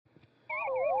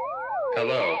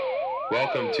Hello,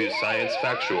 welcome to Science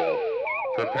Factual.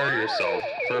 Prepare yourself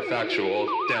for factual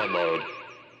download.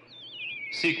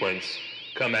 Sequence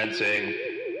commencing.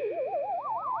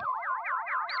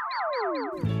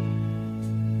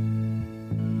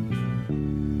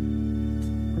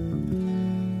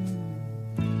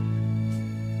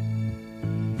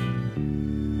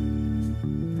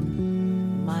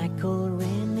 Michael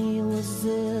Rennie was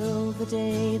ill the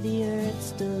day the earth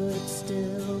stood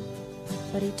still,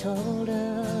 but he told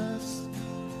us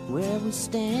where we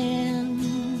stand.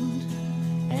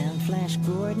 And Flash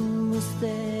Gordon was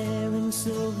there in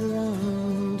silver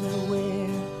underwear.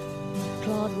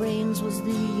 Claude Rains was the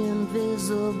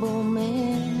invisible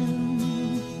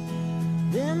man.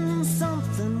 Then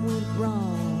something went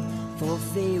wrong for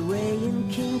Fay Ray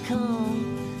and King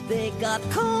Kong. They got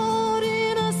caught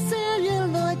in a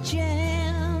celluloid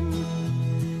jam.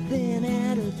 Then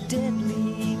at a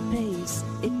deadly pace,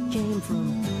 it came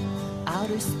from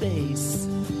outer space.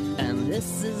 And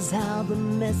this is how the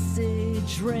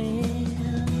message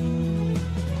ran.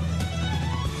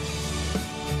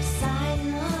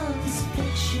 Science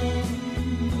fiction,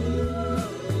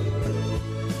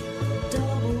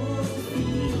 double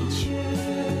feature.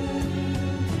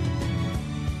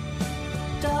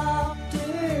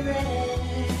 Dr. X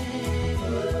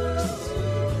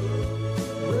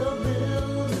will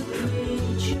build a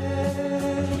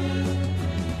creature.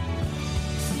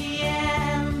 See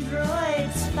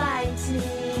androids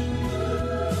fighting.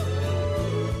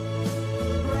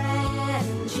 Brad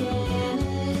and Janet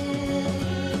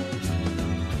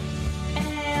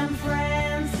and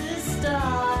Francis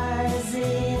stars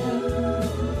in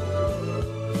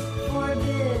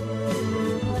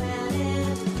Forbidden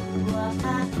Planet.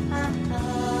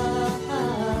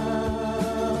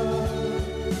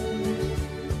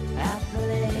 At the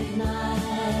late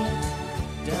night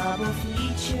double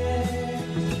feature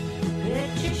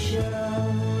picture show.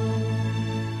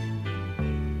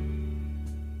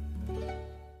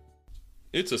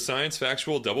 It's a science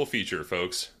factual double feature,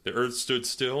 folks. The Earth stood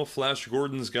still, Flash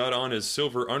Gordon's got on his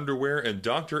silver underwear, and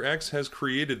Dr. X has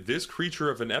created this creature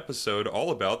of an episode all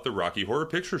about the Rocky Horror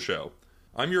Picture Show.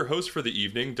 I'm your host for the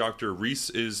evening, Dr.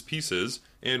 Reese's Pieces,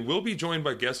 and we'll be joined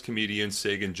by guest comedian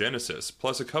Sagan Genesis,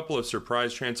 plus a couple of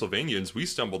surprise Transylvanians we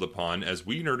stumbled upon as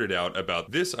we nerded out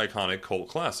about this iconic cult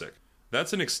classic.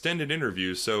 That's an extended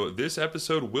interview, so this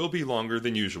episode will be longer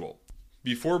than usual.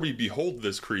 Before we behold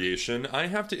this creation, I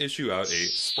have to issue out a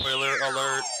spoiler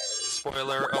alert,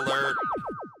 spoiler alert,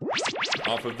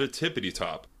 off of the tippity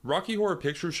top. Rocky Horror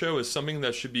Picture Show is something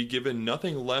that should be given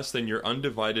nothing less than your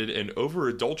undivided and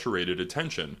over-adulterated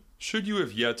attention, should you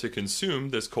have yet to consume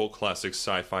this cult classic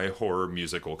sci-fi horror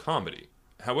musical comedy.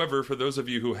 However, for those of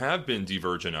you who have been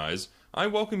de-virginized, I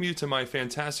welcome you to my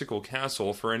fantastical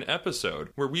castle for an episode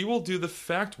where we will do the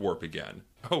fact warp again.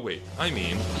 Oh wait, I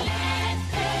mean...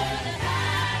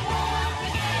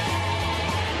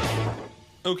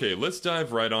 Okay, let's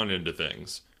dive right on into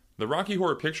things. The Rocky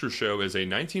Horror Picture Show is a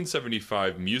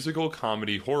 1975 musical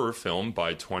comedy horror film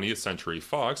by 20th Century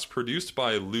Fox, produced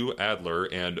by Lou Adler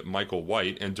and Michael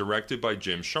White, and directed by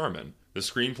Jim Sharman. The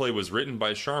screenplay was written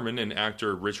by Sharman and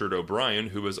actor Richard O'Brien,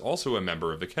 who was also a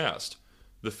member of the cast.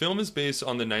 The film is based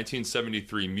on the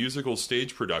 1973 musical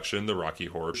stage production The Rocky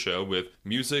Horror Show, with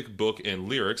music, book, and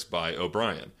lyrics by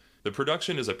O'Brien. The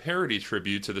production is a parody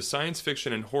tribute to the science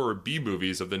fiction and horror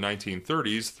B-movies of the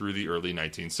 1930s through the early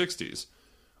 1960s.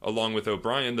 Along with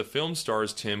O'Brien, the film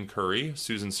stars Tim Curry,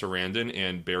 Susan Sarandon,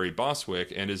 and Barry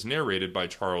Bostwick, and is narrated by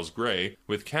Charles Gray,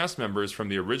 with cast members from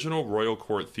the original Royal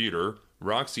Court Theatre,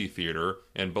 Roxy Theatre,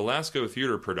 and Belasco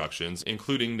Theatre productions,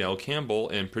 including Nell Campbell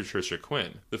and Patricia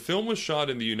Quinn. The film was shot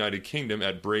in the United Kingdom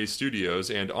at Bray Studios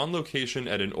and on location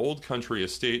at an old country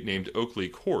estate named Oakley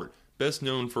Court, best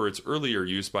known for its earlier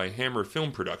use by Hammer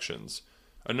Film Productions.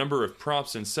 A number of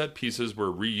props and set pieces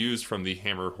were reused from the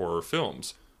Hammer horror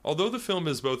films. Although the film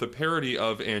is both a parody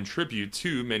of and tribute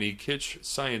to many kitsch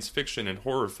science fiction and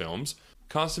horror films,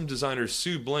 costume designer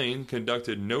Sue Blaine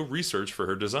conducted no research for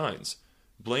her designs.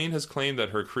 Blaine has claimed that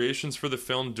her creations for the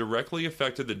film directly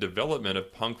affected the development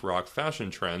of punk rock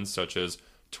fashion trends such as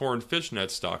torn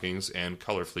fishnet stockings and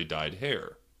colorfully dyed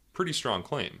hair. Pretty strong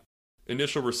claim.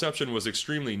 Initial reception was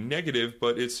extremely negative,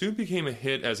 but it soon became a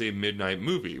hit as a midnight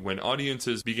movie when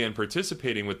audiences began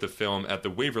participating with the film at the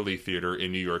Waverly Theater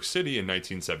in New York City in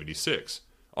 1976.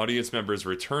 Audience members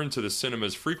returned to the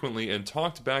cinemas frequently and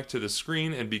talked back to the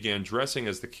screen and began dressing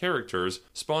as the characters,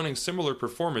 spawning similar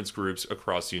performance groups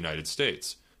across the United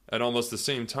States. At almost the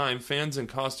same time, fans in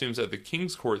costumes at the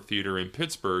King's Court Theater in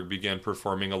Pittsburgh began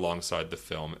performing alongside the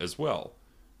film as well.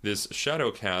 This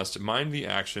shadow cast mimed the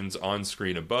actions on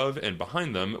screen above and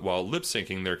behind them while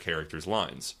lip-syncing their characters'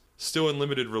 lines. Still in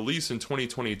limited release in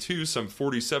 2022, some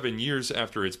 47 years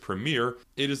after its premiere,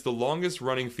 it is the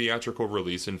longest-running theatrical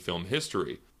release in film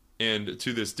history. And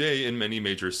to this day, in many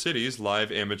major cities,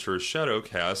 live amateur shadow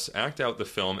casts act out the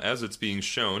film as it's being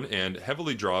shown and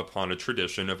heavily draw upon a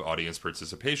tradition of audience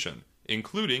participation,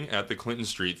 including at the Clinton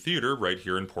Street Theater right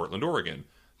here in Portland, Oregon.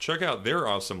 Check out their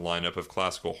awesome lineup of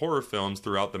classical horror films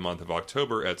throughout the month of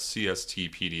October at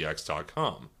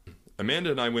cstpdx.com.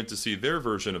 Amanda and I went to see their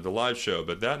version of the live show,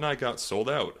 but that night got sold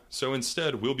out, so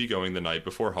instead we'll be going the night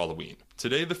before Halloween.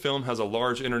 Today the film has a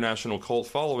large international cult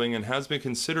following and has been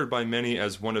considered by many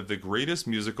as one of the greatest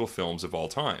musical films of all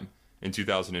time. In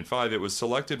 2005, it was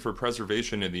selected for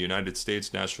preservation in the United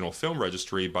States National Film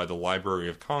Registry by the Library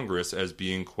of Congress as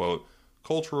being, quote,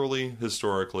 culturally,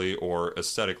 historically, or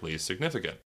aesthetically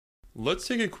significant. Let's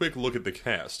take a quick look at the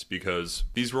cast, because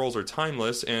these roles are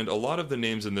timeless, and a lot of the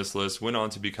names in this list went on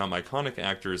to become iconic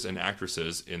actors and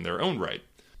actresses in their own right.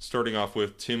 Starting off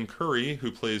with Tim Curry,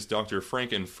 who plays Dr.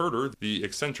 Frank Infurter, the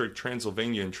eccentric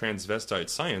Transylvanian transvestite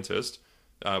scientist.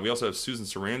 We also have Susan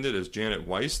Sarandon as Janet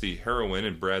Weiss, the heroine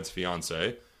and Brad's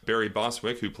fiancée. Barry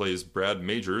Bostwick, who plays Brad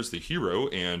Majors, the hero,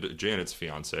 and Janet's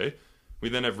fiancé. We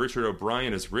then have Richard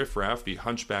O'Brien as Riff Raff, the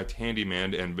hunchbacked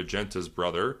handyman and Magenta's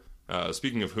brother.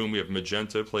 Speaking of whom, we have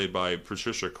Magenta, played by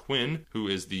Patricia Quinn, who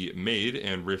is the maid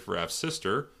and Riff Raff's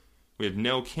sister. We have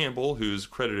Nell Campbell, who's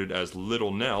credited as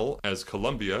Little Nell, as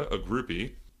Columbia, a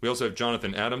groupie. We also have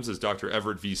Jonathan Adams as Dr.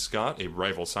 Everett V. Scott, a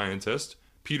rival scientist.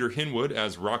 Peter Hinwood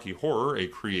as Rocky Horror, a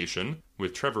creation,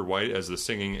 with Trevor White as the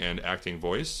singing and acting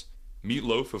voice.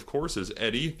 Meatloaf, of course, as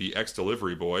Eddie, the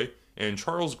ex-delivery boy. And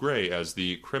Charles Gray as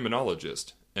the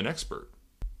criminologist, an expert.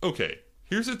 Okay.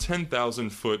 Here's a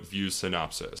 10,000-foot view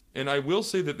synopsis, and I will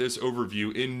say that this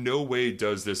overview in no way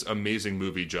does this amazing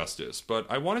movie justice, but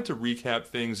I wanted to recap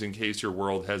things in case your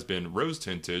world has been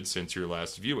rose-tinted since your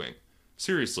last viewing.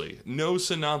 Seriously, no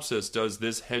synopsis does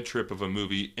this head trip of a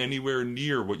movie anywhere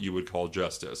near what you would call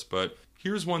justice, but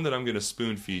here's one that I'm going to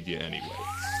spoon-feed you anyway.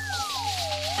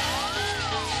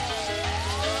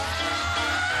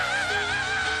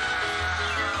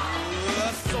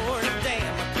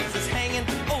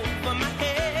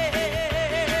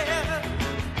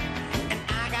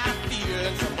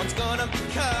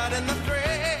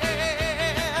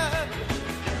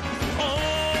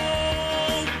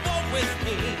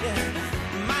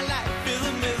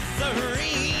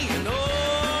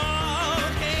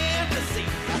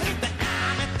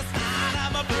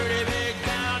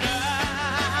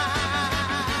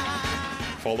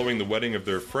 Following the wedding of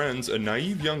their friends, a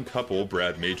naive young couple,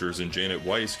 Brad Majors and Janet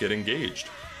Weiss, get engaged.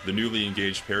 The newly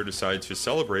engaged pair decide to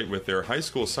celebrate with their high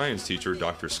school science teacher,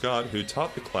 Dr. Scott, who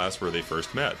taught the class where they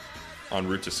first met. En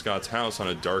route to Scott's house on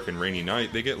a dark and rainy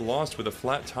night, they get lost with a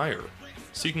flat tire.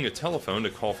 Seeking a telephone to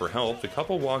call for help, the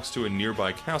couple walks to a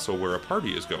nearby castle where a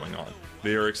party is going on.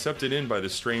 They are accepted in by the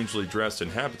strangely dressed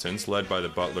inhabitants led by the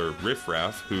butler Riff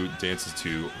Raff, who dances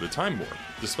to the Time War.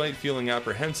 Despite feeling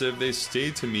apprehensive, they stay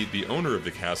to meet the owner of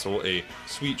the castle, a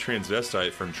sweet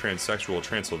transvestite from transsexual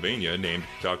Transylvania named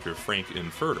Dr. Frank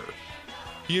Infurter.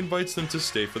 He invites them to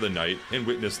stay for the night and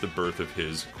witness the birth of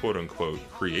his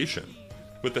quote-unquote creation.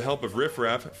 With the help of Riff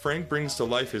Raff, Frank brings to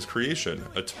life his creation,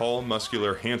 a tall,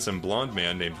 muscular, handsome blonde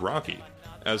man named Rocky.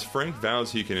 As Frank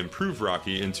vows he can improve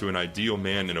Rocky into an ideal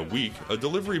man in a week, a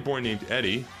delivery boy named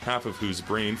Eddie, half of whose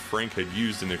brain Frank had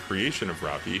used in the creation of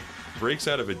Rocky, breaks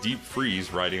out of a deep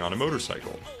freeze riding on a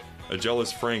motorcycle. A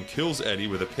jealous Frank kills Eddie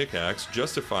with a pickaxe,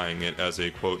 justifying it as a,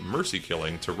 quote, mercy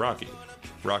killing to Rocky.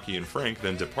 Rocky and Frank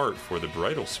then depart for the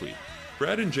bridal suite.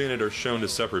 Brad and Janet are shown to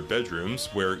separate bedrooms,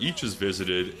 where each is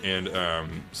visited and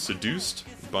seduced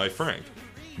by Frank.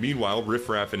 Meanwhile, Riff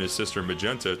Raff and his sister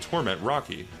Magenta torment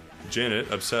Rocky.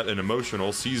 Janet, upset and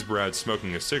emotional, sees Brad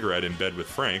smoking a cigarette in bed with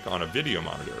Frank on a video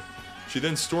monitor. She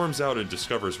then storms out and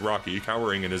discovers Rocky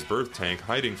cowering in his birth tank,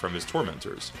 hiding from his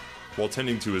tormentors. While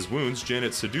tending to his wounds,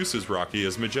 Janet seduces Rocky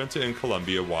as Magenta and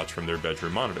Columbia watch from their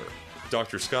bedroom monitor.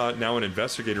 Dr. Scott, now an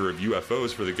investigator of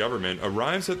UFOs for the government,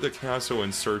 arrives at the castle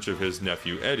in search of his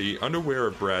nephew Eddie, unaware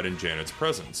of Brad and Janet's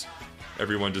presence.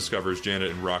 Everyone discovers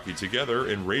Janet and Rocky together,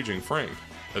 enraging Frank.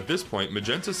 At this point,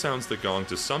 Magenta sounds the gong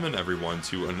to summon everyone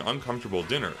to an uncomfortable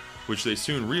dinner, which they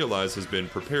soon realize has been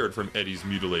prepared from Eddie's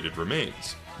mutilated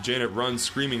remains. Janet runs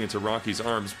screaming into Rocky's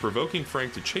arms, provoking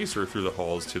Frank to chase her through the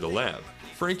halls to the lab.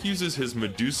 Frank uses his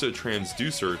Medusa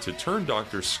transducer to turn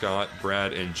Dr. Scott,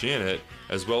 Brad, and Janet,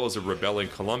 as well as a rebelling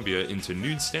Columbia, into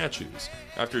nude statues.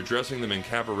 After dressing them in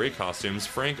cabaret costumes,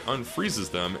 Frank unfreezes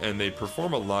them, and they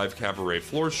perform a live cabaret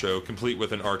floor show complete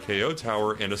with an RKO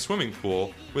tower and a swimming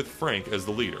pool, with Frank as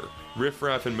the leader. Riff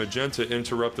Raff and Magenta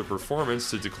interrupt the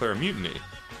performance to declare mutiny.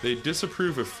 They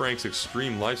disapprove of Frank's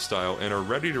extreme lifestyle and are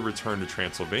ready to return to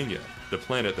Transylvania, the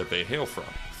planet that they hail from.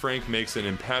 Frank makes an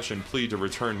impassioned plea to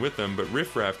return with them, but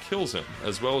Riff Raff kills him,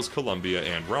 as well as Columbia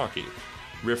and Rocky.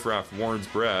 Riff Raff warns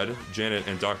Brad, Janet,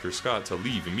 and Dr. Scott to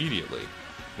leave immediately.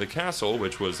 The castle,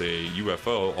 which was a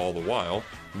UFO all the while,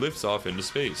 lifts off into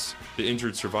space. The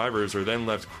injured survivors are then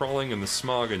left crawling in the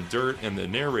smog and dirt, and the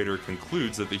narrator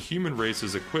concludes that the human race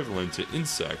is equivalent to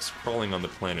insects crawling on the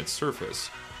planet's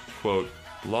surface. Quote,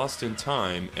 lost in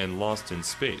time and lost in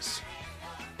space.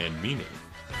 And meaning.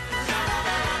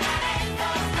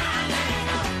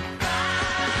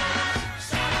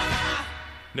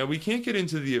 Now, we can't get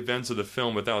into the events of the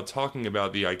film without talking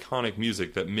about the iconic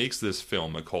music that makes this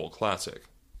film a cult classic.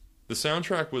 The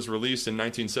soundtrack was released in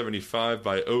 1975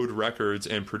 by Ode Records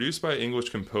and produced by English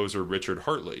composer Richard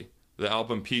Hartley. The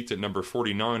album peaked at number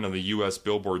 49 on the US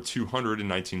Billboard 200 in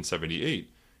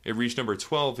 1978. It reached number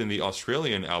 12 in the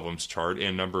Australian Albums Chart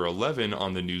and number 11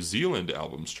 on the New Zealand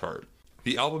Albums Chart.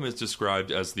 The album is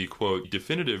described as the, quote,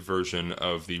 definitive version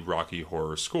of the Rocky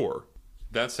Horror score.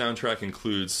 That soundtrack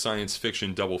includes Science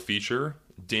Fiction Double Feature,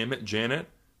 Damn It, Janet,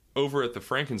 Over at the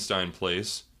Frankenstein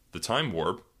Place, The Time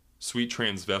Warp, Sweet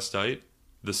Transvestite,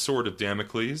 The Sword of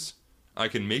Damocles, I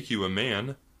Can Make You a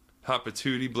Man, Hot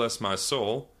Patootie Bless My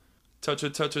Soul, Touch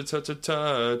It, Touch It, Touch It,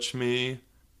 Touch Me,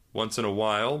 Once in a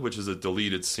While, which is a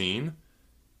deleted scene,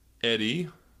 Eddie,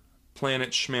 Planet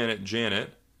Schmanet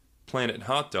Janet, Planet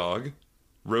Hot Dog,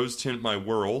 Rose Tint My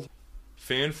World,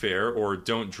 Fanfare or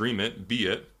Don't Dream It, Be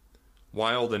It,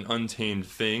 Wild and Untamed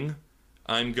Thing,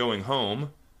 I'm Going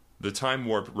Home, The Time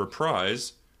Warp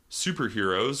Reprise,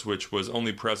 Superheroes, which was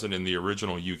only present in the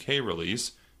original UK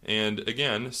release, and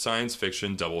again, Science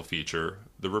Fiction Double Feature,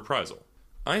 The Reprisal.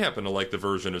 I happen to like the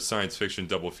version of Science Fiction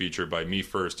Double Feature by Me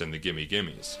First and the Gimme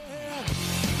Gimmes.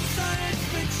 Science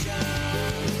Fiction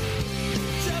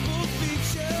Double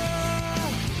Feature,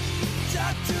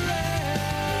 Dr.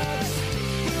 X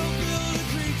will build a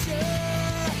creature,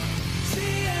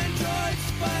 see androids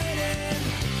fighting,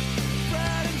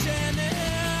 Brad and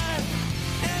Janet,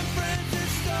 and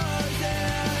Francis stars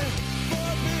in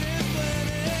Forbidden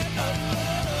Planet.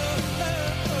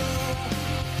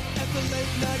 At the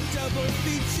late night double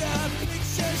feature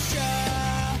picture show.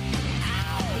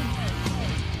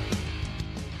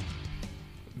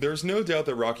 There's no doubt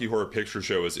that Rocky Horror Picture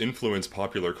Show has influenced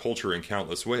popular culture in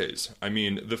countless ways. I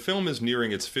mean, the film is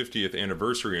nearing its 50th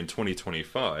anniversary in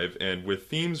 2025, and with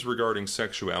themes regarding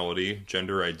sexuality,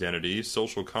 gender identity,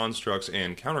 social constructs,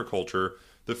 and counterculture,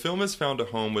 the film has found a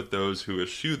home with those who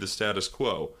eschew the status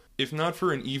quo, if not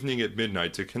for an evening at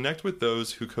midnight to connect with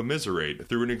those who commiserate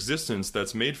through an existence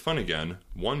that's made fun again,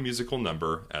 one musical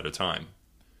number at a time.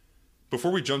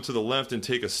 Before we jump to the left and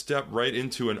take a step right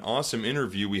into an awesome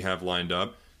interview we have lined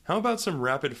up, how about some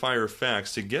rapid-fire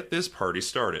facts to get this party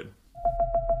started?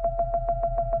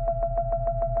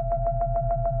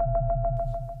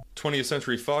 20th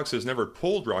Century Fox has never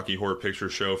pulled Rocky Horror Picture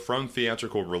Show from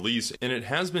theatrical release, and it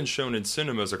has been shown in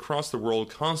cinemas across the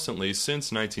world constantly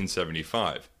since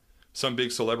 1975. Some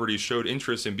big celebrities showed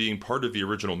interest in being part of the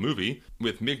original movie,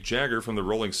 with Mick Jagger from the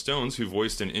Rolling Stones who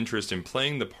voiced an interest in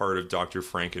playing the part of Dr.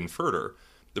 Frank-N-Furter.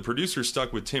 The producer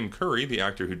stuck with Tim Curry, the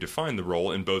actor who defined the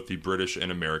role in both the British and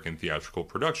American theatrical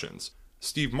productions.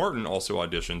 Steve Martin also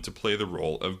auditioned to play the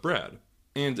role of Brad.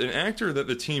 And an actor that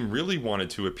the team really wanted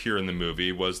to appear in the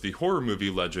movie was the horror movie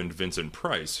legend Vincent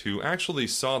Price, who actually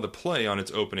saw the play on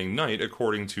its opening night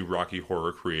according to Rocky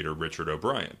Horror creator Richard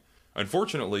O'Brien.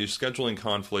 Unfortunately, scheduling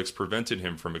conflicts prevented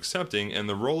him from accepting, and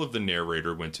the role of the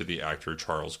narrator went to the actor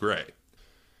Charles Gray.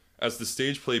 As the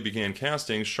stage play began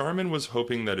casting, Sharman was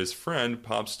hoping that his friend,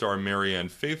 pop star Marianne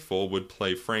Faithfull, would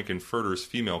play Frank-N-Furter's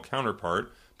female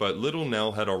counterpart, but Little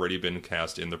Nell had already been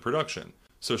cast in the production.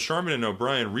 So Sharman and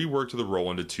O'Brien reworked the role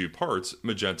into two parts,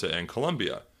 Magenta and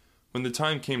Columbia. When the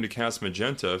time came to cast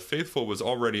Magenta, Faithfull was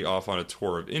already off on a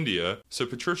tour of India, so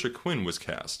Patricia Quinn was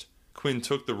cast. Quinn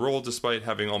took the role despite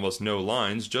having almost no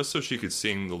lines, just so she could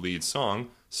sing the lead song,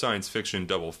 Science Fiction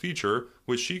Double Feature,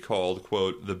 which she called,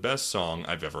 quote, the best song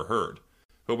I've ever heard.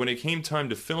 But when it came time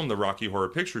to film the Rocky Horror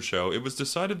Picture Show, it was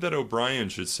decided that O'Brien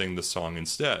should sing the song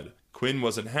instead. Quinn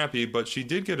wasn't happy, but she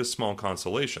did get a small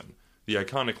consolation. The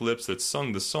iconic lips that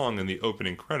sung the song in the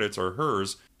opening credits are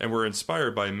hers, and were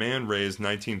inspired by Man Ray's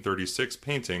 1936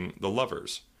 painting, The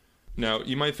Lovers. Now,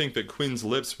 you might think that Quinn's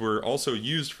lips were also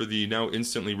used for the now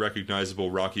instantly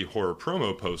recognizable Rocky Horror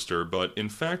promo poster, but in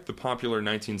fact the popular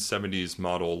 1970s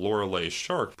model Lorelei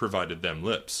Shark provided them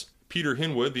lips. Peter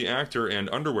Hinwood, the actor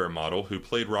and underwear model who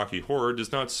played Rocky Horror,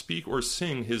 does not speak or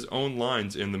sing his own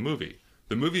lines in the movie.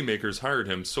 The movie makers hired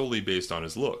him solely based on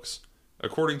his looks.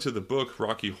 According to the book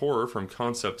Rocky Horror From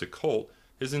Concept to Cult,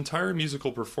 his entire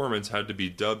musical performance had to be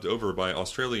dubbed over by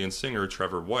Australian singer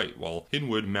Trevor White, while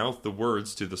Hinwood mouthed the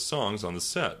words to the songs on the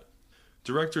set.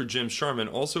 Director Jim Sharman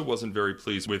also wasn't very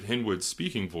pleased with Hinwood's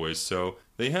speaking voice, so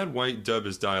they had White dub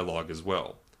his dialogue as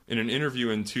well. In an interview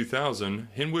in 2000,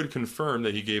 Hinwood confirmed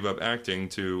that he gave up acting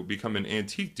to become an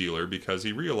antique dealer because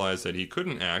he realized that he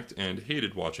couldn't act and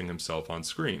hated watching himself on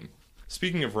screen.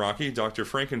 Speaking of Rocky, Dr.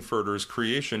 Frankenfurter's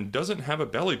creation doesn't have a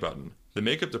belly button. The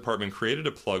makeup department created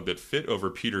a plug that fit over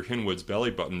Peter Hinwood's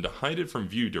belly button to hide it from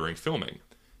view during filming.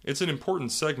 It's an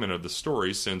important segment of the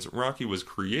story since Rocky was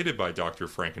created by Dr.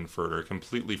 Frankenfurter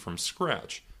completely from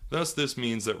scratch. Thus, this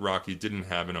means that Rocky didn't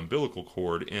have an umbilical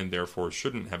cord and therefore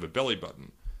shouldn't have a belly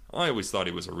button. I always thought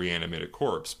he was a reanimated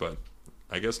corpse, but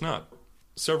I guess not.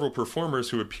 Several performers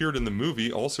who appeared in the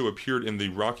movie also appeared in the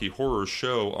Rocky Horror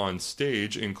show on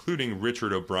stage, including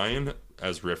Richard O'Brien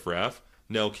as Riff Raff,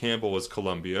 Nell Campbell as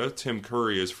Columbia, Tim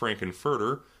Curry as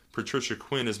Frankenfurter, Patricia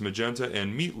Quinn as Magenta,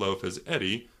 and Meatloaf as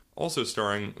Eddie, also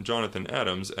starring Jonathan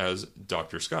Adams as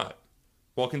Dr. Scott.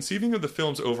 While conceiving of the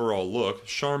film's overall look,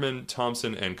 Sharman,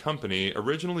 Thompson, and company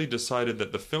originally decided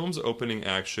that the film's opening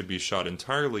act should be shot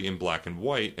entirely in black and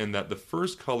white, and that the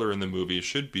first color in the movie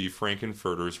should be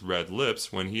Frankenfurter's red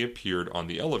lips when he appeared on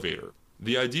the elevator.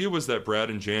 The idea was that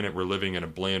Brad and Janet were living in a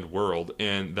bland world,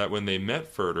 and that when they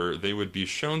met Furter, they would be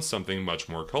shown something much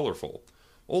more colorful.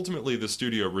 Ultimately, the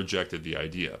studio rejected the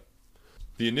idea.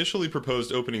 The initially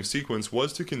proposed opening sequence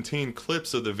was to contain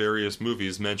clips of the various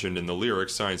movies mentioned in the lyric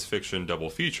science fiction double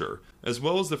feature, as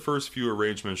well as the first few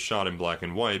arrangements shot in black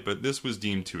and white, but this was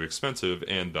deemed too expensive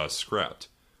and thus scrapped.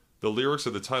 The lyrics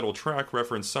of the title track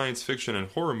reference science fiction and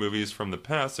horror movies from the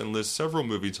past and list several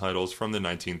movie titles from the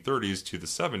 1930s to the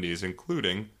 70s,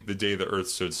 including The Day the Earth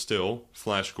Stood Still,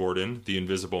 Flash Gordon, The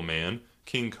Invisible Man,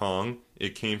 King Kong,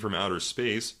 It Came from Outer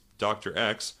Space, Dr.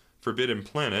 X, Forbidden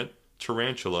Planet,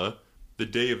 Tarantula, The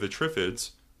Day of the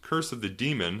Triffids, Curse of the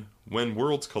Demon, When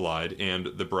Worlds Collide, and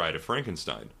The Bride of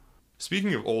Frankenstein.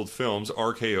 Speaking of old films,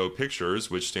 RKO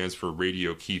Pictures, which stands for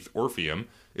Radio Keith Orpheum,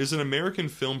 is an American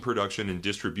film production and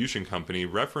distribution company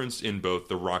referenced in both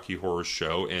the Rocky Horror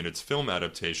Show and its film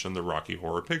adaptation, The Rocky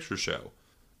Horror Picture Show.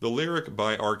 The lyric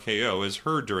by RKO is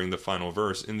heard during the final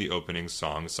verse in the opening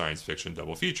song Science Fiction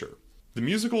Double Feature. The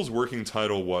musical's working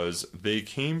title was They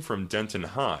Came from Denton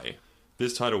High.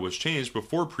 This title was changed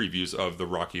before previews of the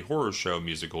Rocky Horror Show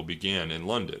musical began in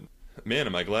London. Man,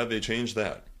 am I glad they changed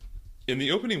that. In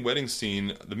the opening wedding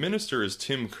scene, the minister is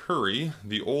Tim Curry,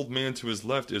 the old man to his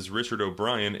left is Richard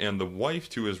O'Brien, and the wife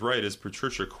to his right is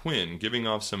Patricia Quinn, giving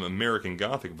off some American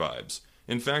Gothic vibes.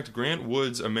 In fact, Grant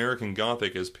Wood's American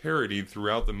Gothic is parodied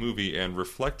throughout the movie and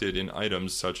reflected in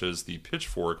items such as the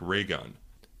pitchfork ray gun.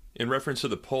 In reference to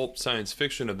the pulp science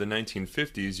fiction of the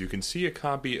 1950s, you can see a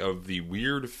copy of the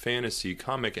Weird Fantasy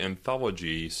comic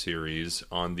anthology series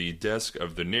on the desk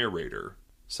of the narrator.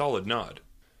 Solid nod.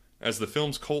 As the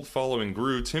film's cult following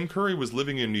grew, Tim Curry was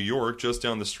living in New York just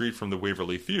down the street from the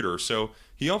Waverly Theater, so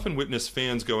he often witnessed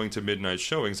fans going to midnight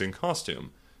showings in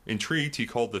costume. Intrigued, he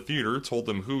called the theater, told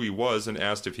them who he was, and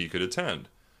asked if he could attend.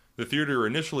 The theater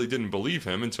initially didn't believe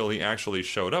him until he actually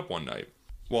showed up one night.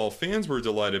 While fans were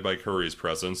delighted by Curry's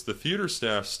presence, the theater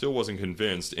staff still wasn't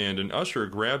convinced, and an usher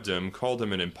grabbed him, called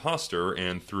him an imposter,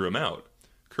 and threw him out.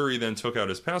 Curry then took out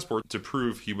his passport to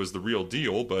prove he was the real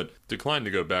deal, but declined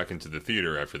to go back into the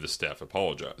theater after the staff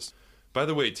apologized. By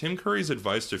the way, Tim Curry's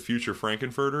advice to future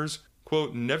Frankenfurters,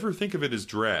 quote, never think of it as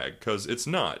drag, cause it's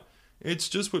not. It's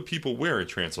just what people wear in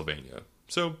Transylvania.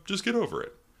 So just get over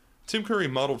it. Tim Curry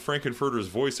modeled Frankenfurter's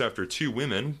voice after two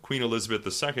women, Queen Elizabeth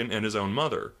II and his own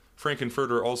mother.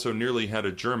 Frankenfurter also nearly had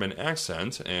a German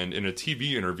accent, and in a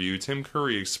TV interview, Tim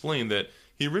Curry explained that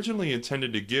he originally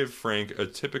intended to give Frank a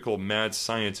typical mad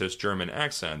scientist German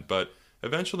accent, but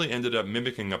eventually ended up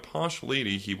mimicking a posh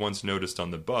lady he once noticed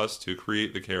on the bus to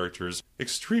create the character's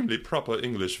extremely proper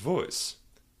English voice.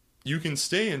 You can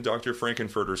stay in Dr.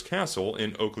 Frankenfurter's castle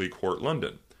in Oakley Court,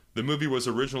 London. The movie was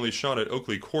originally shot at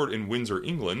Oakley Court in Windsor,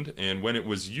 England, and when it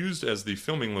was used as the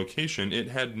filming location, it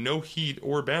had no heat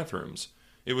or bathrooms.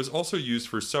 It was also used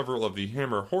for several of the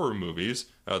Hammer horror movies,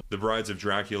 The Brides of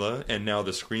Dracula, and Now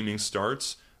the Screaming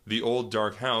Starts, The Old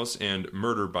Dark House, and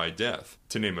Murder by Death,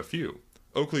 to name a few.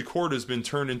 Oakley Court has been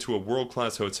turned into a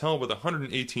world-class hotel with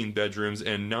 118 bedrooms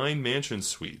and 9 mansion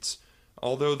suites.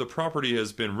 Although the property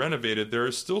has been renovated, there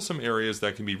are still some areas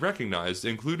that can be recognized,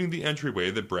 including the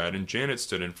entryway that Brad and Janet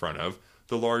stood in front of,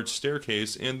 the large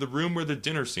staircase, and the room where the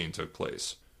dinner scene took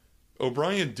place.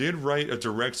 O'Brien did write a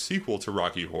direct sequel to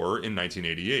Rocky Horror in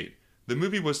 1988. The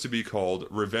movie was to be called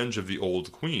Revenge of the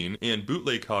Old Queen, and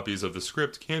bootleg copies of the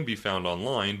script can be found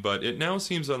online, but it now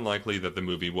seems unlikely that the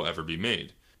movie will ever be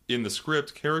made. In the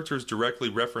script, characters directly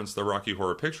reference the Rocky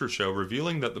Horror Picture Show,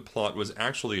 revealing that the plot was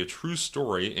actually a true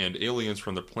story and aliens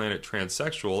from the planet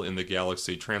Transsexual in the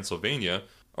galaxy Transylvania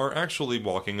are actually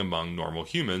walking among normal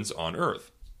humans on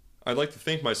Earth. I'd like to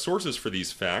thank my sources for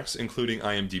these facts, including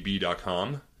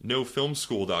imdb.com,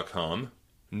 nofilmschool.com,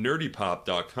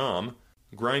 nerdypop.com,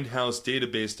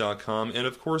 grindhousedatabase.com, and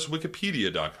of course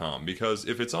wikipedia.com, because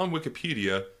if it's on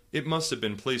Wikipedia, it must have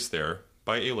been placed there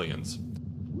by aliens.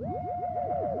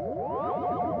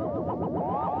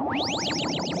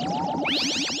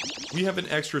 We have an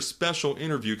extra special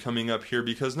interview coming up here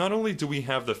because not only do we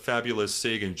have the fabulous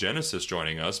Sagan Genesis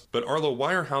joining us, but Arlo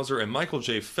Weirhauser and Michael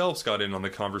J. Phelps got in on the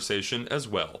conversation as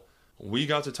well. We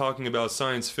got to talking about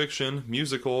science fiction,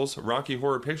 musicals, Rocky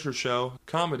Horror Picture Show,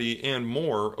 comedy, and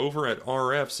more over at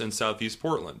RF's in Southeast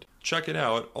Portland. Check it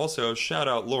out. Also, shout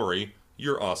out Lori.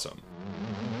 You're awesome.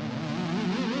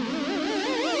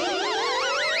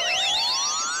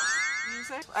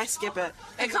 I skip it.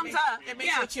 It comes up. It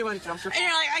makes you too uncomfortable. And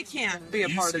you're like, I can't be a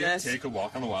part of this. Take a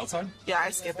walk on the wild side? Yeah, I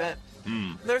skip it.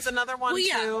 There's another one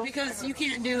too. Because you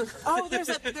can't do. Oh,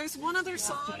 there's one other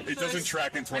song. It doesn't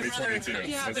track in 2022.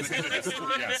 Yeah, there's another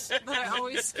song Yes. that I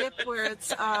always skip where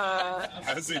it's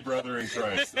As a brother in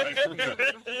Christ.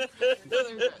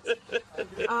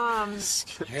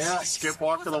 Skip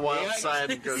Walk on the Wild Side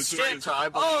and go straight to I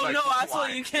Believe Oh I no, Can that's Fly.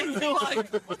 what you can do.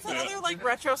 Like, what's another like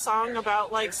retro song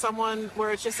about like someone where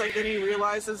it's just like then he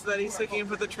realizes that he's hooking up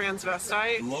with a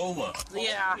transvestite. Lola.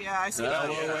 yeah. Yeah, I skip that.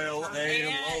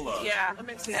 Lola. Yeah. That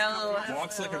makes sense.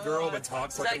 Walks like a girl but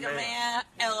talks Like a man.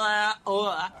 Ella.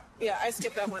 Oh. Yeah, I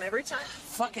skip that one every time.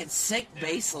 Fucking sick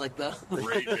bass like though.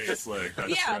 Great bass lick. That's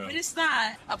Yeah, true. but it's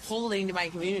not upholding to my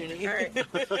community. All right.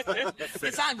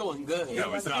 It's not going good.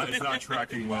 No, it's not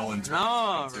tracking well in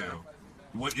 2022.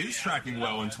 What is tracking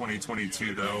well in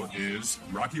 2022, though, is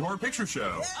Rocky Horror Picture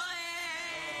Show.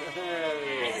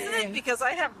 Isn't it? Because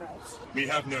I have notes. We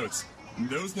have notes.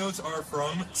 Those notes are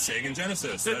from Sagan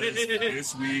Genesis. That is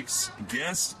this week's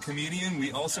guest comedian.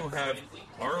 We also have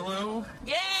Arlo.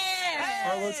 Yeah!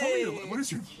 Arlo, tell me, what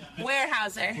is your...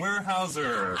 Weirhauser.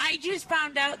 Weirhauser. I just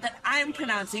found out that I'm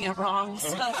pronouncing it wrong,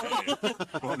 so Okay.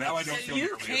 Well, now I don't feel you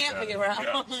nearly can't as be bad.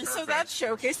 wrong. Yeah, So perfect. that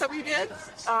showcase that we did,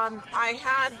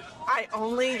 I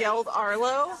only yelled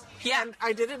Arlo. Yeah. And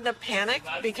I did it in a panic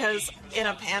because in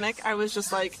a panic I was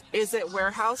just like, is it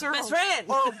Weirhauser? Best friend.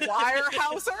 Or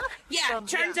Weirhauser? Yeah,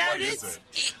 turns out What is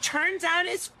it turns out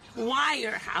it's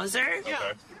Weirhauser.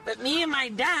 Okay. But me and my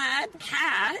dad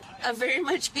had a very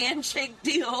much handshake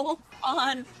deal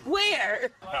on Weirhauser.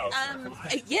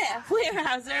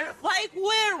 Weirhauser, like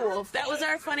werewolf. That was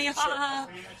our funny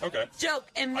Okay. joke.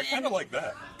 And I kind of like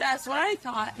that. that's what I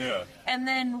thought. Yeah. And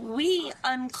then we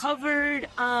uncovered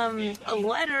a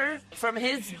letter from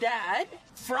his dad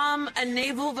from a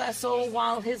naval vessel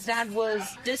while his dad was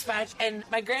dispatched. And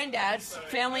my granddad's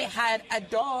family had a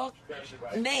dog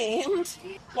named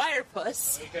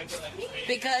Wirepuss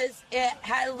because it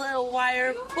had a little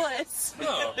wire puss.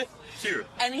 Oh, cute.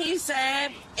 And he said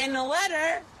in the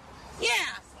letter, yeah,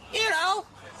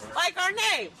 like our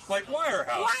name. Like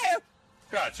Wirehouse. Wire.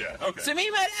 Gotcha. Okay. So me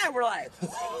and my dad were like,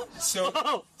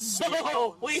 So,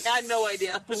 we had no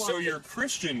idea. so your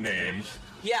Christian name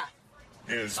Yeah.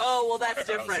 is... Oh, well, that's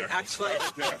different, actually.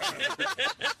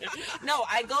 No,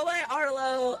 I go by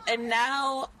Arlo, and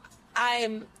now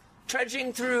I'm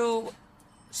trudging through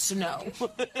snow.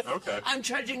 Okay. I'm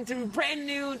trudging through brand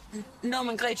new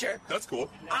nomenclature. That's cool.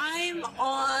 I'm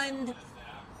on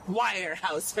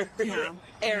Weirhauser.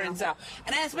 Aaron's house.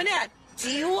 And I asked my dad, do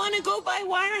you want to go by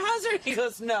Weirhauser? He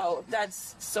goes, no,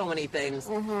 that's so many things.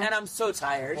 And I'm so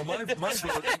tired. Well, my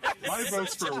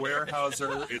vote's for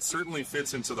Weirhauser. It certainly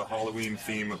fits into the Halloween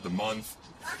theme of the month.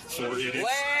 So it is...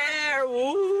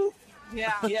 Werewolf.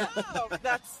 Yeah. Yeah. Oh,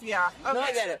 that's, yeah. Okay. No,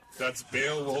 I get it. That's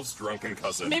Beowulf's drunken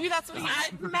cousin. Maybe that's what he I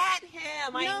met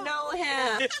him. I know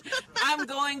him. I'm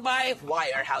going by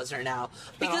Weirhauser now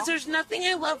because there's nothing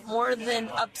I love more than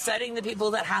upsetting the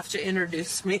people that have to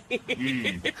introduce me.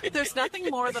 There's nothing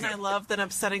more than I love than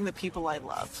upsetting the people I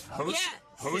love. Host,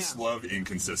 Hosts love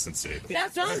inconsistency.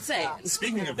 That's what I'm saying.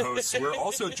 Speaking of hosts, we're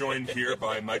also joined here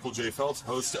by Michael J. Phelps,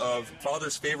 host of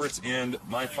Father's Favorites and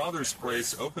My Father's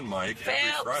Place open mic every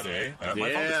Phelps. Friday at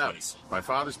My Father's Place. My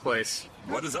Father's Place.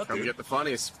 What is up, Come dude? get the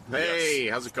funnies. Hey,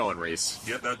 how's it going, Reese?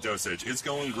 Get that dosage. It's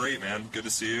going great, man. Good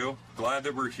to see you. Glad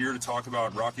that we're here to talk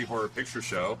about Rocky Horror Picture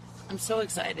Show. I'm so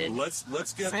excited. Let's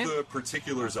get the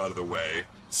particulars out of the way.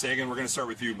 Sagan, we're going to start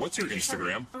with you. What's your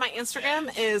Instagram? My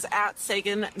Instagram is at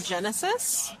Sagan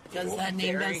Genesis. Because that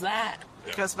name does that.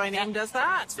 Because my name does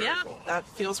that. very Yeah, cool. that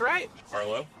feels right.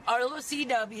 Arlo? Arlo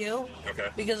CW. Okay.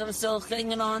 Because I'm still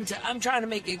clinging on to. I'm trying to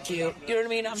make it cute. You know what I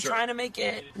mean? I'm Sure. trying to make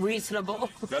it reasonable.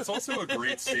 That's also a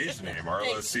great stage name.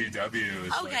 Arlo CW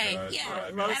is Okay, like yeah.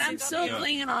 I mean, And I'm still yeah.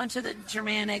 clinging on to the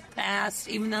Germanic past,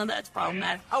 even though that's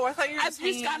problematic. Oh, I thought you were I've just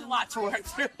just hanging got a lot to work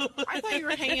through. I thought you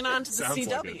were hanging on to the Sounds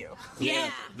like CW. it.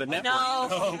 Yeah. The network.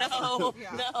 No.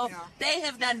 Yeah. They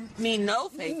have done me no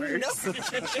favors.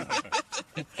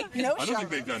 No I don't think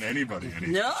they've done anybody any.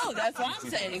 No, that's what I'm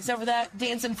saying. Except for that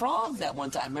dancing frogs that one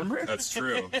time, remember? That's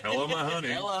true. Hello, my honey.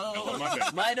 Hello, my baby.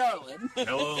 my darling.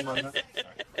 Hello, my honey.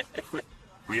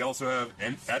 We also have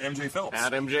at MJ Phelps.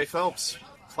 At MJ Phelps.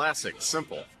 Classic,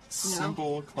 simple.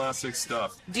 Simple, classic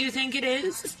stuff. Do you think it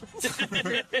is?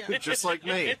 Just like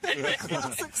me.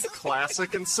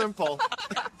 Classic and simple.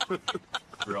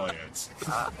 Brilliant.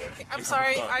 I'm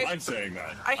sorry. I'm saying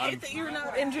that. I hate that you're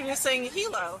not introducing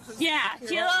Hilo. Yeah.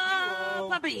 Hello,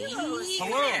 puppy. Hello,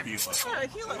 Yeah,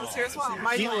 Hilo. Hilo's here as well.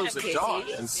 My Hilo's a dog.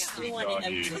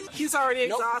 Doggy. He's already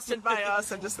exhausted by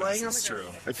us and just laying on It's the true.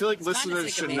 ground. I feel like kinda listeners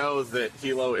sick should of me. know that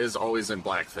Hilo is always in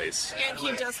blackface. And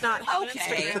he does not have an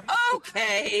Okay. Instagram.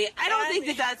 Okay. I don't think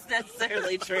that that's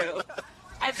necessarily true.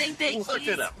 I think that Look he's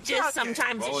it up. just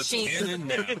sometimes Well, a it's sheep. canon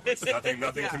now.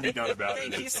 Nothing can be done about it.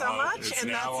 Thank you It's so on- much, it's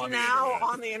and now that's on the now internet.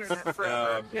 on the internet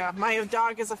forever. Yeah, my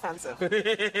dog is offensive.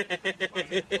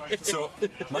 So,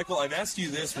 Michael, I've asked you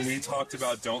this when we talked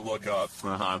about Don't Look Up,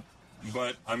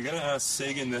 but I'm going to ask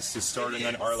Sagan this to start, and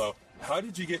then Arlo. How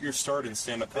did you get your start in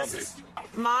stand-up comedy?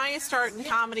 My start in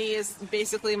comedy is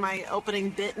basically my opening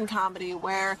bit in comedy,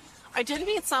 where I did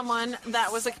meet someone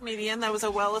that was a comedian, that was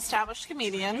a well-established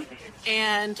comedian,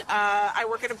 and I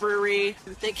work at a brewery.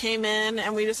 They came in,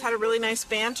 and we just had a really nice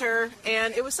banter,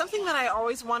 and it was something that I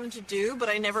always wanted to do, but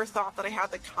I never thought that I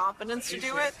had the confidence to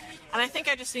do it, and I think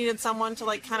I just needed someone to,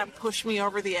 like, kind of push me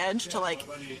over the edge to, like,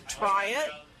 try it.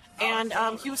 And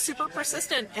he was super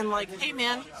persistent and like, hey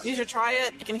man, you should try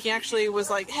it. And he actually was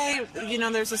like, hey, you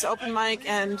know, there's this open mic.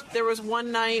 And there was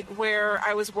one night where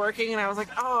I was working and I was like,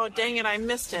 oh, dang it, I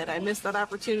missed it. I missed that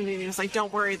opportunity. And he was like,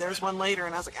 don't worry, there's one later.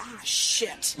 And I was like, ah,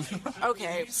 shit.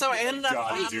 Okay. So I ended up.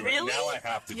 Gotta do it. really? Now I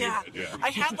have to Yeah. do it. Yeah. I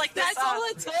had like this. That's all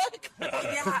it took.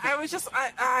 Yeah, I was just,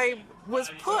 I was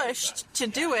pushed to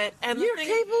do it. And the You're thing-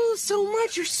 capable of so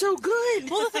much. You're so good.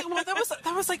 Well,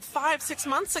 that was like 5-6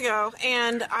 months ago,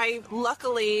 and I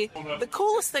luckily, the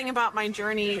coolest thing about my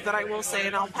journey that I will say,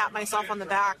 and I'll pat myself on the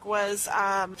back, was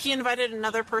he invited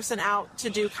another person out to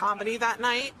do comedy that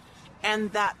night.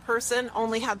 And that person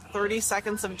only had 30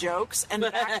 seconds of jokes and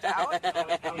backed out.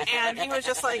 And he was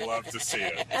just like, Love to see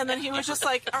it. and then he was just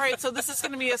like, all right, so this is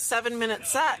going to be a 7-minute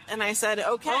set. And I said,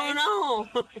 okay. Oh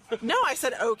no. No, I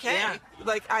said, okay. Yeah.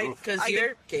 Like, Because I you're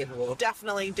could capable.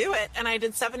 definitely do it. And I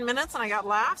did 7 minutes and I got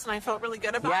laughs and I felt really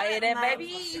good about Yeah, it. you did, and I-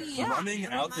 baby. Yeah. Running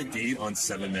out the gate on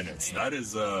 7 minutes. That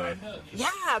is, Yeah,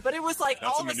 but it was like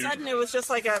That's all a of a maneuver. sudden it was just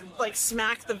like a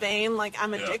smack the vein, like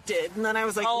I'm addicted, and then I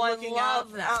was like Oh, I looking love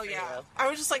up. that Oh for yeah, you. I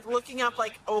was just like looking up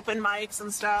like open mics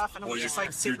and stuff, and I well, was you're, just like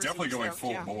you're super, definitely super going stoked,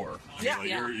 full yeah. bore. Yeah. Like,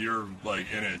 Yeah. You're like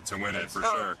in it to win it for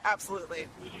Oh, sure. absolutely.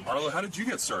 Arlo, how did you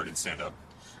get started in stand-up?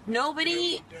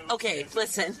 Nobody. Okay,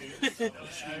 listen.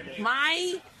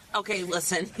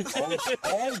 Listen.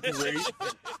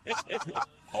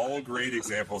 All great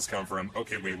examples come from.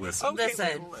 Okay, wait, listen. Okay,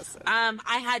 Listen. listen.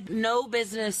 I had no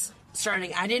business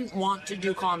starting. I didn't want to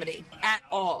do comedy at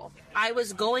all. I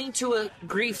was going to a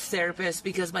grief therapist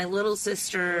because my little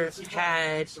sister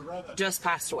had just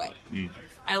passed away.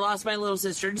 I lost my little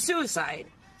sister to suicide.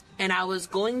 And I was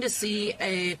going to see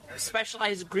a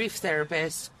specialized grief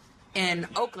therapist in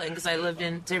Oakland because I lived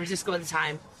in San Francisco at the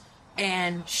time.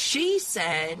 And she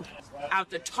said, out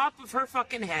the top of her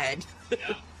fucking head,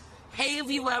 hey, have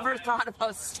you ever thought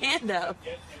about stand-up?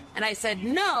 And I said,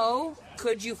 no.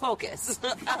 Could you focus?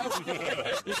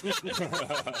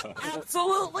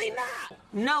 Absolutely not.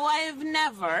 No, I have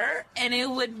never. And it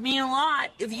would mean a lot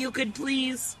if you could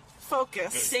please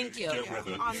Focus thank you Get with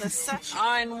it. on the session.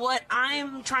 on what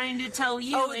I'm trying to tell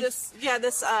you. Oh, and this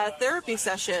therapy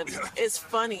session is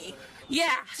funny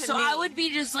Yeah, so me. I would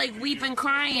be just like weeping,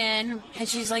 crying, and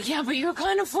she's like, "Yeah, but you're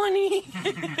kind of funny."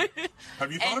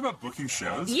 Have you thought about booking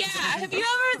shows? Yeah, have you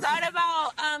ever thought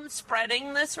about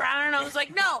spreading this around? And I was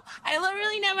like, no, I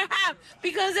literally never have,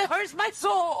 because it hurts my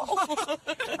soul.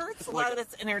 It hurts a lot that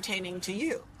it's entertaining to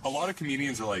you. A lot of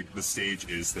comedians are like, the stage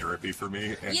is therapy for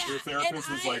me, and Yeah, your therapist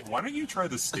and was like, why don't you try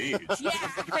the stage? Yeah,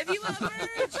 have you ever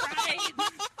tried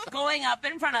going up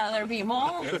in front of other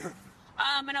people?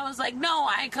 And I was like, no,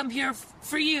 I come here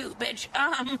for you, bitch.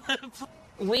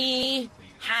 We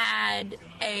had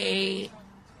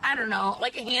I don't know,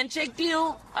 like a handshake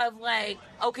deal of like,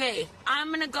 okay,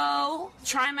 I'm gonna go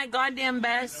try my goddamn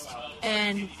best,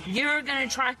 and you're gonna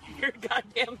try your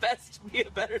goddamn best to be a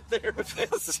better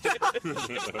therapist.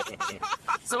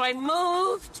 So I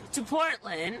moved to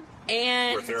Portland,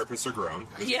 and Where therapists are grown.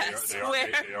 yes, They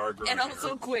are grown and here.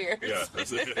 also queer. Yeah, that's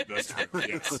true.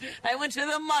 Yes. I went to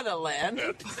the motherland.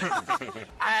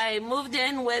 I moved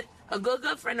in with a good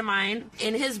friend of mine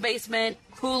in his basement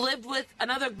who lived with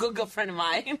another good friend of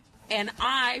mine. And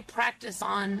I practiced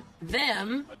on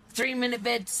them 3-minute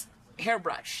bits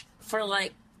hairbrush for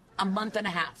like a month and a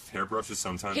half. Hairbrushes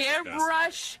sometimes.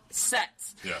 Hairbrush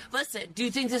sets. Yeah. Listen, do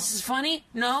you think this is funny?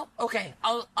 No? Okay,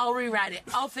 I'll rewrite it.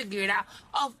 I'll figure it out.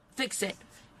 I'll fix it.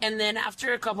 And then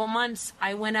after a couple months,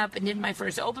 I went up and did my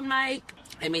first open mic.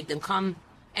 I made them come.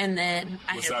 And then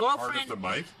I Was had a that girlfriend. part of the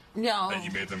mic? No, That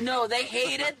you made them- no, they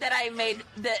hated that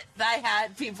I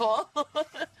had people.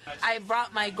 I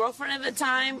brought my girlfriend at the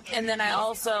time, and then I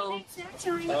also.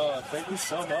 Oh, thank you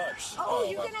so much. Oh,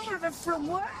 you're gonna have it for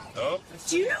what? Oh,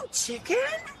 Do you know chicken?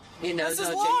 You know, This is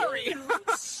no Lori.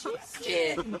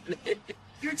 chicken.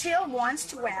 Your tail wants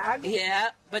to wag. Yeah,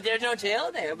 but there's no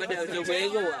tail there, but there's a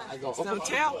wiggle waggle. No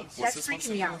tail. That's freaking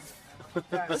me out.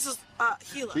 This is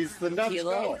Gila. He's the nuts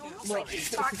Kilo. It's like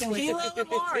he's talking with Gila and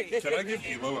Lori. can I give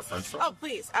Elo a French fry? Oh,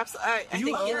 please. Absolutely. I think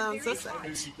Gila and Sister.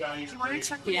 Do you want to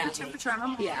check Yeah. the temperature on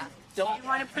them? Yeah. You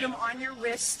want to put them on your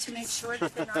wrist to make sure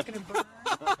that they're not going to burn.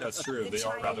 That's true. They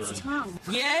are rather. Tongue.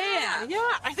 Yeah. Yeah,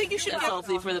 I think you should That's give.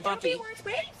 healthy for the That'd be puppy. worth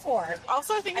waiting for.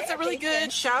 Also, I think it's a really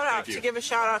good shout out Thank you. to give a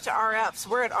shout out to RFs.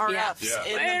 We're at RFs Yeah.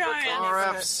 in We're at the Brooklyn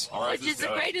RFs. neighborhood. Which is the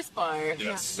greatest bar,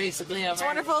 Yes. basically, ever. It's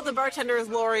wonderful. The bartender is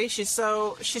Lori. She's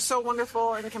so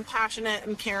wonderful and compassionate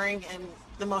and caring and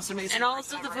the most amazing. And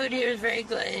also the food here is very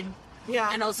good.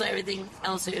 Yeah. And also everything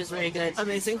else here is very good.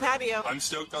 Amazing patio. I'm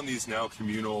stoked on these now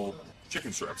communal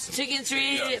chicken strips. Chicken strips.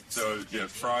 Yeah, so yeah,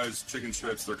 fries, chicken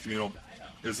strips, they're communal.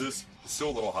 Is this still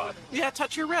a little hot? Yeah,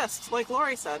 touch your wrist, like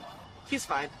Lori said. He's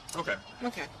fine. Okay.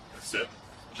 Okay. Sit.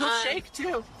 He'll shake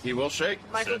too. He will shake.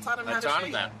 Michael taught him how I to taught shake.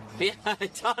 him that. Yeah, I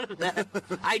taught him that.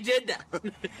 I did that.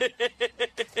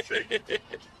 Shake.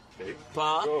 Shake.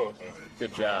 Bob? Oh,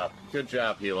 Good job. Good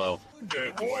job, Hilo.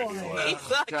 good boy. He's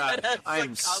not God, gonna I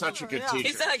am succumb. such a good Yeah. He's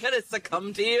teacher. not gonna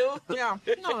succumb to you. Yeah.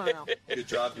 No. Good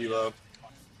job, Elo.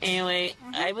 Anyway,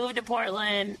 I moved to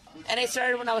Portland, and I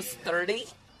started when I was 30.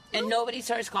 And nobody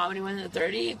starts comedy when they're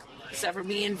 30, except for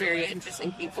me and very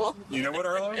interesting people. You know what,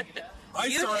 Arlo? I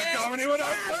You started did. comedy when I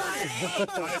was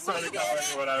 30. I started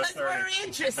comedy when I was Because 30. we're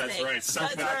interesting. That's right. Second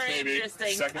Because act, we're baby.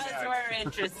 interesting. Second Because act. we're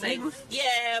interesting.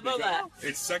 Yeah, booga.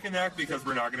 It's second act because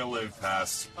we're not going to live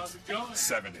past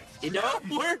 70. You know,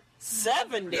 we're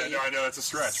 70. Yeah, no, I know it's a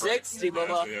stretch. Right? 60,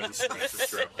 bubba. Yeah, it's a stretch. It's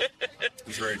true.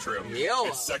 It's very true. Yo.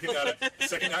 It's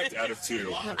second act out of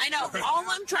 2. I know. All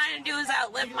I'm trying to do is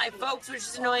outlive my folks, which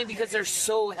is annoying because they're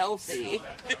so healthy.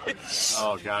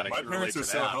 Oh, God. I My can relate parents to are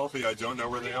so that. healthy, I don't know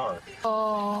where they are.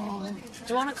 Oh,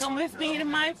 do you want to come with me to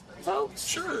my folks?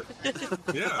 Sure.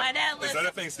 Yeah. My dad Is lives- that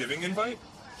a Thanksgiving invite?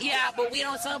 Yeah, but we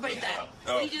don't celebrate that.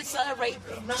 Oh. We just celebrate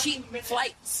cheap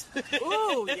flights.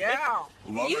 Ooh, yeah.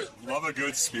 Love a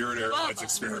good Spirit Airlines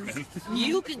experiment.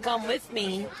 You can come with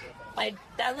me. My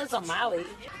dad lives on Maui.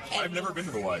 I've never been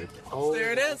to Hawaii.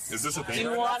 There it is. Is this a thing? Do you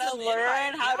right want to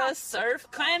learn how to surf,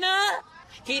 kind of?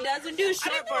 He doesn't do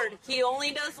shortboard. He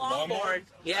only does longboard. Longboard?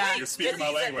 Yeah. You're speaking my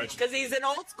language. Because he's an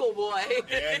old school boy.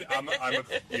 And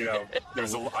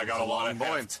I got a lot of Boy.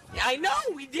 heft. I know,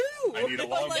 we do. I need a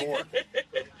longboard.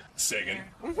 Sagan.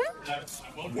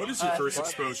 What is your first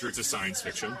exposure to science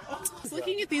fiction? I was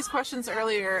looking at these questions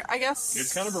earlier. I guess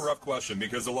It's kind of a rough question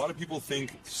because a lot of people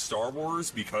think Star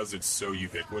Wars because it's so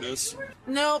ubiquitous.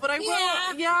 No, but I will.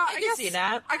 Yeah, I can guess, see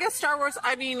that. I guess Star Wars.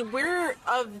 I mean, we're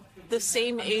of the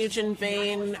same age and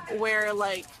vein where,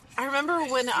 like, I remember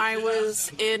when I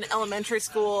was in elementary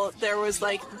school, there was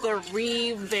like the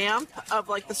revamp of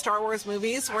like the Star Wars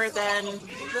movies, where then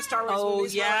the Star Wars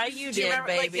movies. Oh, yeah, were, you do did, remember,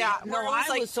 baby. Like, yeah, No, where it I was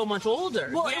like, was so much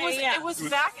older. well, yeah, it was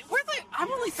back. Where the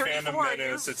I'm only 34. Phantom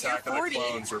Menace, You're Attack of the 40.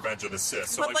 Clones, Revenge of the Sith.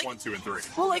 So But, like 1, 2, and 3.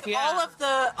 Well, like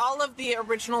all of the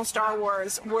original Star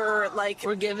Wars were like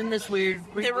We're given this weird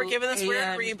reboot. they were given this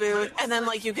weird reboot, and then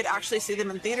like you could actually see them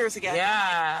in theaters again.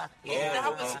 Yeah.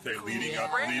 That was Okay, leading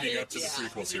up to the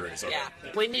prequel series. Okay.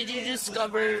 Yeah. When did you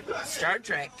discover Star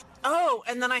Trek? Oh,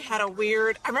 and then I had a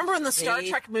weird. I remember when the Star See?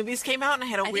 Trek movies came out, and I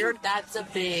had a I weird. think that's a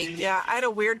big. Yeah, I had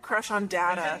a weird crush on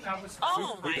Data.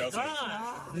 Oh Who my doesn't?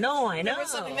 god. No, I know.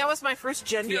 That was my first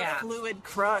gender fluid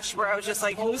crush, where I was just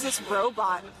like, "Who's this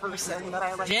robot person that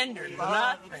I like?" Gender,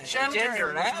 love? nothing.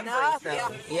 Gender, nothing.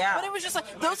 everything. Yeah. But it was just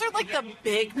like those are like the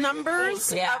big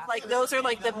numbers. Yeah. Of, like those are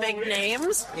like the big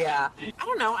names. Yeah. I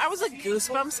don't know. I was a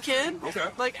Goosebumps kid. Okay.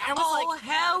 Like I was Oh, like.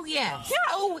 hell yeah. Yeah.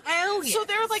 Oh, hell yeah. So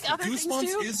there are like other things Goosebumps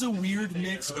too. is a weird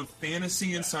mix of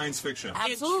fantasy and science fiction.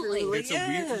 Absolutely. It's a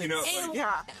weird, you know, like,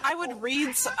 Yeah, I would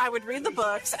read the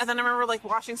books, and then I remember like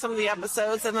watching some of the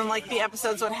episodes, and then like the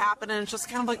episodes would happen, and it's just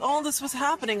kind of like, oh, this was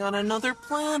happening on another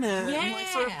planet. Yeah, And, like,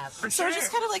 sort of, for so it's sure.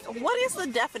 just kind of like, what is the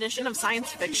definition of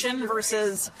science fiction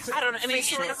versus I don't know any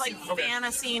sort of like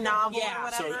fantasy novel Yeah.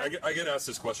 or So whatever? I get asked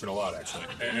this question a lot, actually,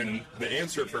 and the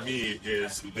answer for me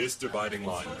is this dividing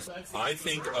line. I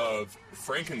think of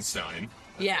Frankenstein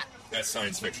Yeah. as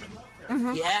science fiction.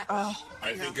 Yeah.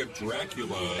 I think of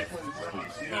Dracula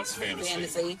as fantasy.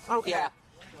 Fantasy. Okay. Yeah.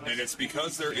 And it's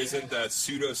because there isn't that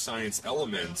pseudoscience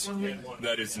element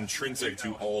that is intrinsic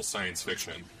to all science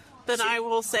fiction. Then I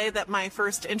will say that my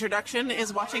first introduction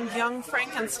is watching Young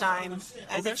Frankenstein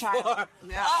as a child.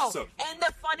 Yeah. Oh, So- and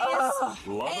the funniest. Love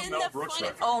of and Mel the Brooks funny,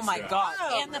 reference, oh my yeah. god.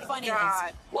 Oh And the my funniest.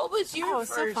 God. What was your Oh,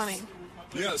 it's first so funny.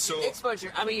 Yeah, so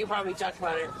exposure? I mean, you probably talked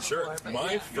about it. sure. before, but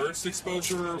My yeah. first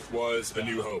exposure was A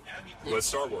New Hope, was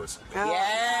Star Wars.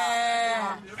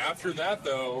 Yeah. After that,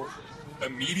 though,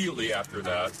 immediately after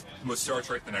that, was Star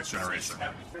Trek: The Next Generation.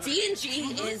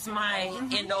 TNG is my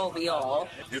end all be all.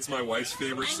 It's my wife's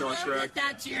favorite I Star know Trek. that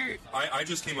that's your. I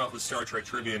just came up with Star Trek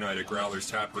Trivia Night at Growler's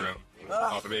Tap Room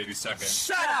off of 82nd.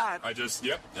 Shut up. I just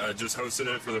hosted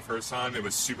it for the first time. It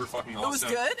was super fucking awesome. It was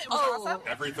good. It was Oh. awesome.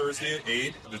 Every Thursday at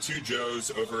 8, the two Joes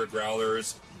over at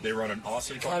Growlers, they run an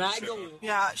awesome Can I fucking go? show.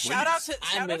 Yeah, shout out to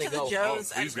I'm the gonna go.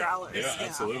 Joes please and go. Growlers. Yeah,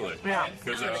 absolutely. Yeah.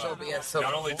 Because I'm gonna go be a so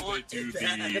not only do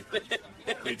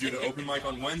they do the open mic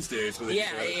on Wednesdays, but they Yeah,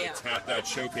 do yeah. that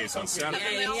showcase on Saturday.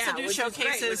 And they also Yeah, do which is great,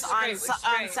 showcases which is on great, which is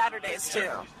on great. Saturdays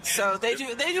too. So they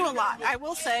do a lot. I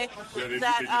will say Yeah, they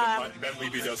that do Ben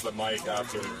Levy does the mic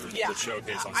after the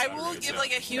showcase on I Saturday. will give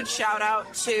like a huge shout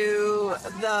out to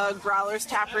the Growlers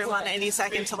Tap Room on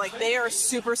 82nd. To like they are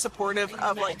super supportive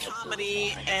of like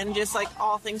comedy and just like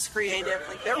all things creative.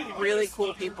 Like they're really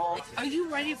cool people. Are you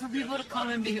ready for people to come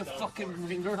and be a fucking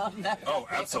ringer on that? Oh,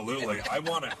 absolutely. I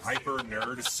want a hyper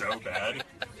nerd so bad.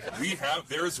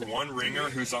 There's one ringer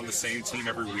who's on the same team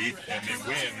every week and they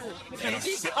win. And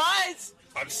Because.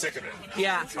 I'm sick of it.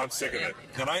 Yeah. I'm sick of it.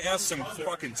 And I asked some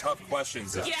fucking tough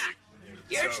questions. Yeah.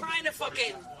 You're So- trying to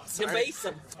fucking debase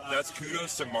them. That's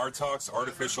kudos to Martok's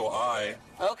Artificial Eye.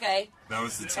 Okay. That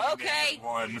was the team Okay. that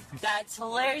won. That's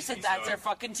hilarious that that's their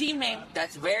fucking team name.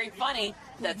 That's very funny.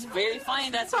 That's very funny.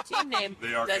 That's their team name.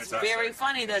 They are That's fantastic. very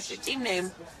funny. That's their team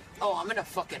name. Oh, I'm gonna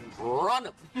fucking run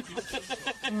them.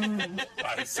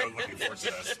 I'm so looking forward to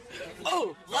this.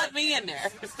 Oh, let me in there.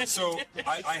 So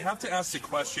I have to ask the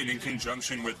question in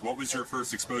conjunction with what was your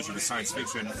first exposure to science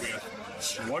fiction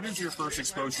with what is your first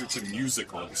exposure to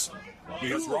musicals?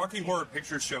 Because Rocky Horror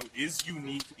Picture Show is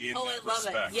unique in Oh, I that love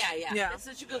respect. it. Yeah. Yeah. That's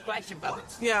such a good question, Bob.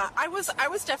 Yeah, I was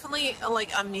definitely like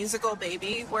a musical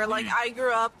baby where like I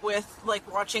grew up with like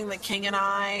watching The King and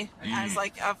I as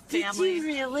like a family. Did you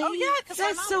really? Oh yeah, because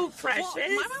That's so precious. Well,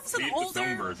 my mom's an Beat the film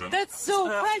older. version. That's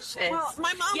so Uh, precious. well,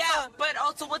 my mom's Yeah, but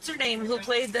also, what's her name? Who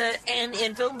played the and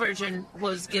in film version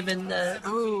was given the.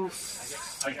 Ooh.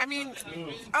 I mean,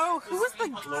 oh, who was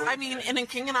the? I mean, in A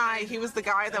King and I, he was the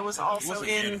guy that was also Wasn't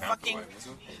in Anne fucking. Hathaway, was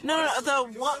it? No,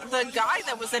 the guy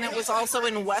that was in it was also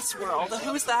in Westworld.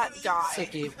 Who's that guy?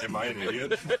 Am I an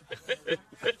idiot?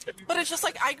 But it's just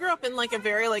like I grew up in like a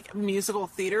very like musical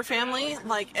theater family,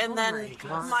 like, and then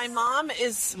my mom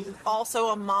is also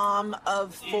a mom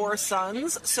of 4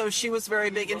 sons, so she was very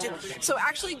big into. So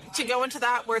actually, to go into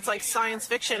that where it's like science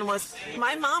fiction was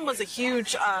my mom was a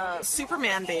huge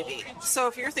Superman baby. So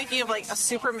if you're thinking of like a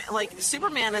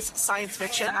Superman is science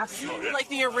fiction, like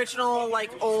the original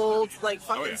like old like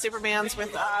fucking Supermans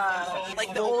with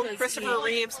like the old Christopher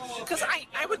Reeves, because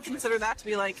I would consider that to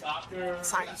be like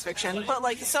science fiction, but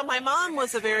like so my mom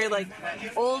was a very like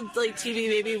old like TV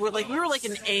baby where like we were like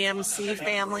an AMC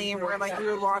family where like we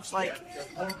would watch like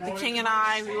The King and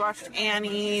I, we watched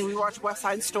Annie, we watched West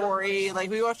Side Story, like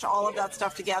we watched all of that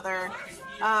stuff together.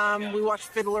 We watched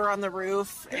Fiddler on the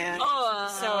Roof, and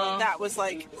so that was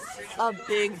like a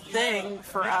big thing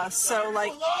for us. So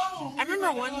like, I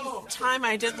remember one time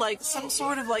I did like some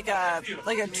sort of like a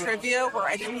trivia where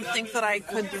I didn't think that I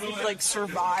could like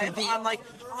survive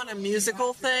on a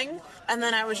musical thing, and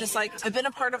then I was just like, I've been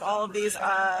a part of all of these.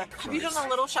 Have you done a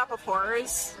Little Shop of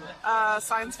Horrors,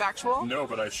 Science Factual? No,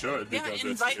 but I should. Yeah, Because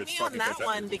invite it's me on that fantastic.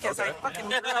 one because Okay. I fucking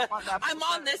grew up on that. I'm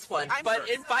on this one, but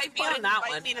invite me on that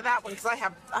one. Invite me to that one because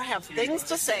I have things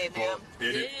to say, man.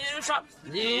 It's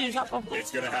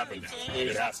gonna happen.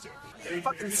 It has to.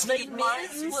 Fucking Les Steve Mis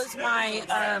Martin. was my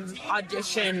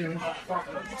audition.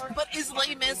 But is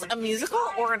Les Mis a musical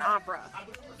or an opera?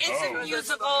 It's a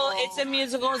musical. It's a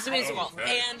musical. It's a musical.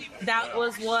 And that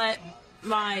was what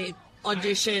my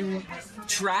audition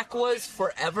track was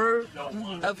forever.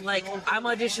 Of like, I'm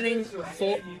auditioning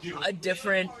for a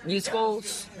different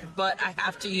musicals, but I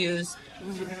have to use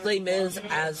Les Mis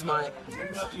as my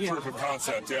Proof of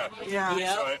concept, yeah.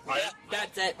 Yeah. So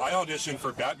that's it. I auditioned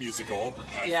for that musical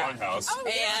at Funhouse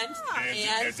and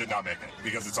it did not make it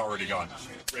because it's already gone.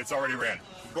 It's already ran.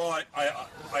 But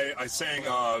I sang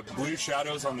Blue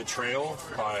Shadows on the Trail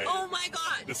by Oh my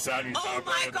god! the Sagan Oh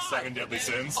my and the god! 7 Deadly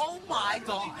Sins. Oh my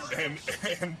god! And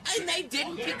they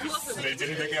didn't pick you up. they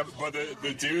didn't pick me up, but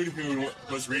the dude who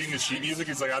was reading the sheet music,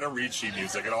 he's like, I don't read sheet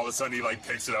music, and all of a sudden he like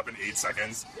picks it up in 8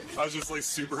 seconds. I was just like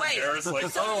super embarrassed, like,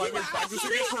 I've been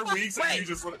practicing it for weeks, and you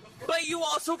just. But you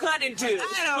also got into it.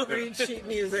 I don't read sheet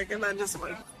music, and then just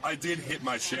like I did hit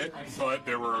my shit, but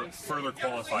there were further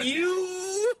qualified.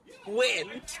 You win.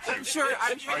 I'm sure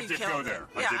I you did killed go it. there.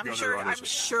 I Yeah, did I'm go sure. there on I'm audition.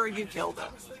 sure you killed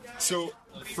it. So,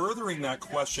 furthering that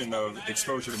question of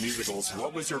exposure to musicals,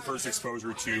 what was your first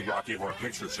exposure to Rocky Horror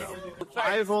Picture Show?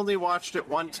 I've only watched it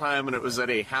one time, and it was at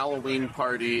a Halloween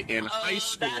party in high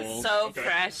school. That's so Okay.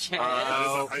 precious. It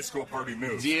was a high school party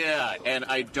move. Yeah, and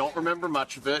I don't remember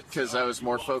much of it because I was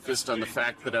more focused on the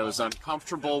fact that I was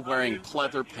uncomfortable wearing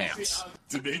pleather pants.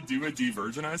 Did they do a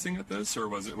de-virginizing at this, or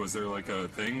was there like a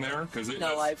thing there?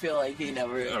 No, I feel like he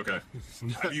never. Okay.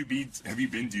 Have you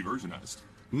been de-virginized?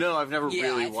 No, I've never Yeah,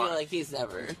 really I feel watched. like he's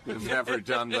never. I've never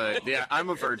done the. Yeah, I'm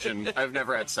a virgin. I've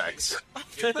never had sex.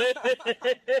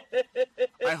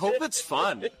 I hope it's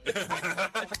fun.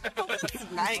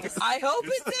 Nice. I hope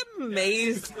it's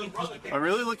amazing. I'm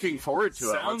really looking forward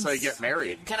to it once I get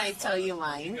married. Can I tell you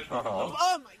mine?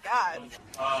 Oh my god.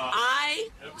 I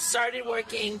started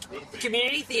working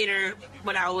community theater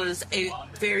when I was a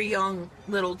very young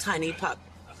little tiny pup.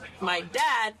 My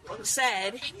dad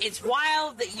said, it's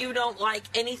wild that you don't like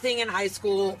anything in high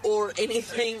school or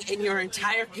anything in your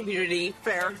entire community.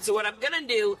 Fair. So what I'm going to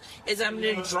do is I'm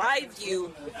going to drive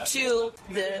you to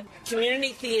the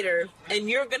community theater, and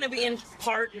you're going to be in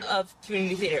part of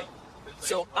community theater.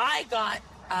 So I got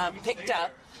picked up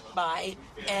by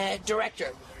a director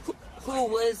who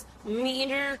was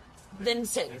meaner than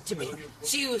sin to me.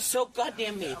 She was so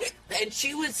goddamn mean. And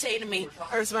she would say to me,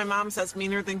 Or as my mom says,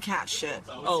 meaner than cat shit.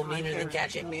 oh, meaner than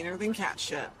cat shit. Meaner than cat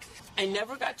shit. I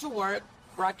never got to work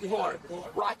Rocky Horror.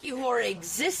 Rocky Horror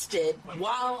existed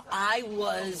while I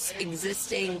was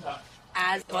existing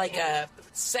as like a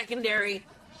secondary,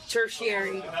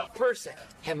 tertiary person.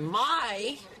 And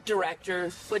my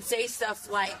director would say stuff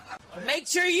like, make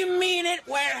sure you mean it,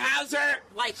 Weirhauser.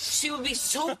 Like, she would be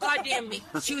so goddamn mean.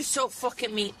 She was so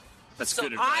fucking mean. That's so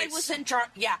good I advice. was in charge,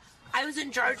 I was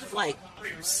in charge of like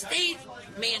stage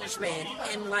management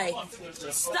and like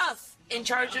stuff in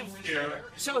charge of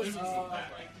shows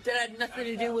that had nothing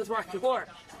to do with Rocky Horror.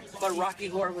 But Rocky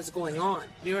Horror was going on.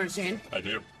 You understand? I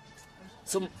do.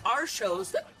 So our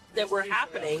shows that were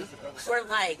happening were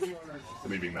like,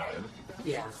 Leaving that in.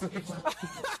 yeah.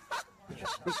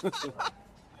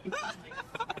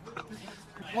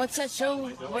 What's that show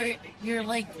where you're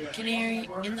like canary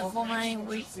in the coal mine?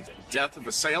 Death of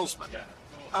a salesman. Oh,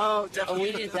 Oh, definitely.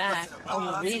 we did that.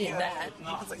 Oh, we did that.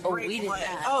 Oh, we did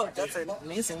that. Oh, that's an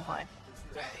amazing play.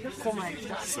 Coal miner's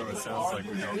daughter. So it sounds like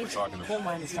we know what we're talking Coal about.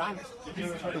 miner's daughter.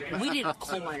 We did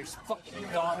coal miner's fucking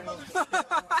daughter.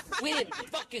 We did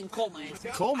fucking coal miner's.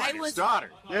 Coal I miner's was-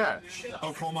 daughter. Yeah.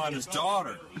 Oh, coal miner's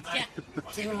daughter. Yeah.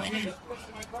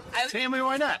 Tammy,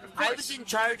 why not? I was in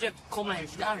charge of coal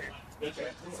miner's daughter.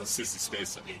 Sissy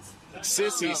Spacek.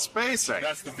 Sissy Spacek.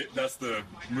 That's the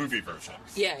movie version.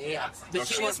 Yeah. But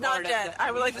she She's was not part dead. of the,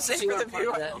 I would like to say she for the was part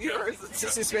of the- viewers that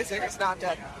Sissy Spacek is not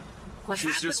dead. What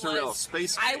She's happened just a real was,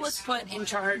 space I face. was put in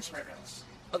charge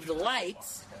of the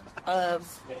lights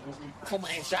of coal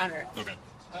miner's daughter. Okay.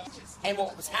 And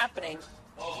what was happening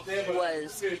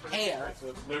was hair,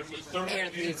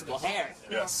 the musical hair.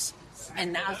 Yes.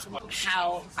 And that's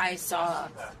how I saw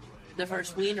the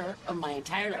first wiener of my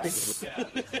entire life.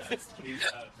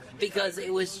 Because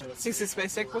it was... CC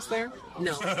Spacek was there?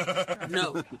 No.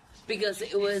 No. Because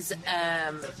it was...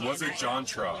 Was it John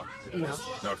Traw? No.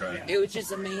 Okay. It was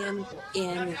just a man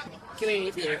in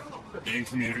community theater. In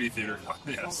community theater,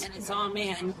 yes. And I saw a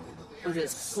man with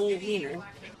his full wiener.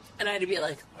 And I had to be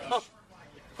like,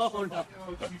 oh no.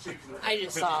 I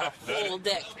just saw a full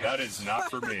dick. That is not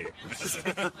for me.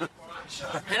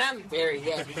 And I'm very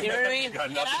gay. You know what I mean?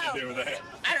 Got nothing to do with that.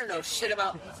 I don't know shit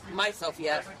about myself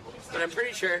yet, but I'm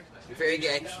pretty sure I'm very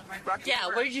gay. Yeah,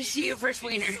 where did you see your first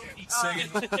wiener?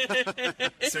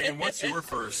 Sagan, what's your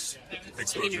first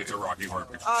exposure to Rocky Horror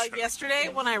Picture Show? Yesterday,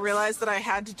 when I realized that I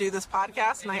had to do this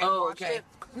podcast and I had watched it.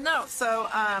 No, so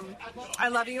I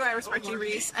love you, I respect you,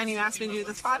 Reese, and you asked me to do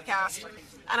this podcast.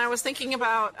 And I was thinking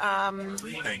about...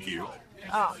 Thank you.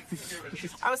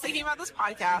 I was thinking about this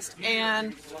podcast,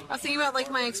 and I was thinking about, like,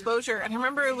 my exposure, and I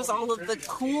remember it was all of the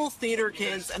cool theater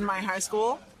kids in my high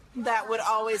school that would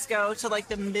always go to, like,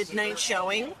 the midnight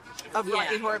showing of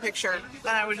Rocky Horror Picture, and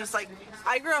I was just, like,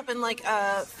 I grew up in, like,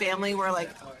 a family where, like,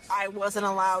 I wasn't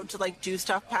allowed to, like, do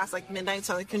stuff past, like, midnight,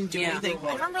 so I couldn't do anything.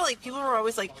 I remember, like, people were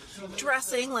always, like,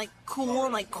 dressing, like, cool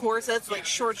in, like, corsets, like,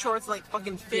 short shorts, like,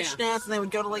 fucking fishnets, and they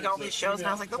would go to, like, all these shows, and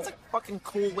I was like, that's a fucking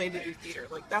cool way to do theater.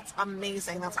 Like, that's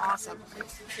amazing. That's awesome.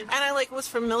 And I, like, was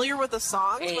familiar with the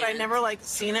songs, but I never, like,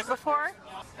 seen it before.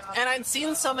 And I'd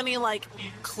seen so many, like,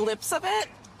 clips of it,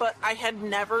 but I had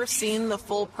never seen the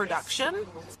full production.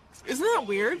 Isn't that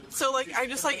weird? So, like, I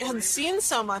just, like, had seen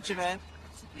so much of it,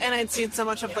 and I'd seen so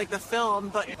much of, like, the film,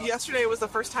 but yesterday was the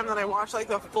first time that I watched, like,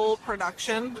 the full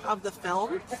production of the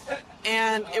film,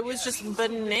 and it was just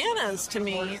bananas to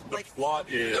me. The plot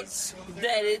is...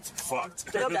 That it's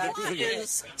fucked. The plot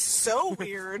is so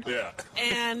weird. Yeah.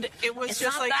 And it was it's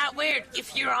just, not like... that weird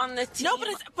if you're on the team. No,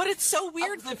 but it's so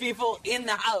weird. The people in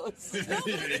the house. No,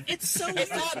 but it's so weird. It's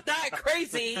not that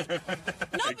crazy. No,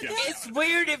 but it's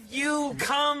weird if you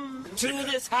come to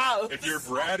this house. If you're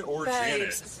Brad or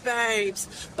Janet.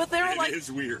 Babes. But they're like... It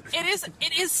is weird.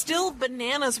 It is still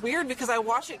bananas weird because I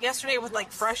watched it yesterday with,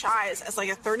 like, fresh eyes as, like,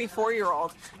 a 34-year-old.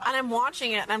 And I'm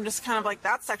watching it and I'm just kind of like,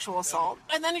 that's sexual assault.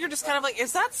 And then you're just kind of like,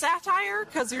 is that satire?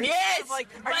 Because you're just kind of like,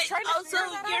 are you trying to also, figure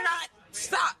that you're out? not...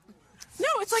 Stop. No,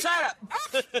 it's like... Shut up.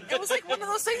 It was like one of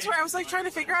those things where I was like trying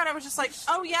to figure out, I was just like,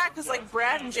 oh yeah, because like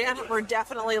Brad and Janet were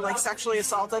definitely like sexually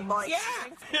assaulted. But,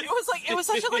 like, it was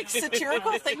such a like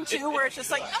satirical thing too, where it's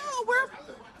just like, oh, we're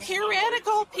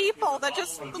puritanical people that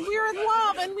just, we're in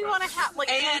love and we want to have, like,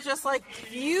 and just like,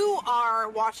 you are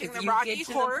watching the Rocky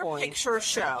Horror Picture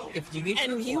Show,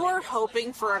 and you are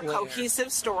hoping for a cohesive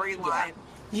storyline.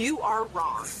 You are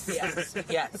wrong. Yes.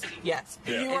 Yeah.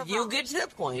 If you get to the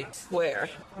point where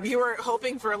you were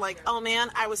hoping for, like, oh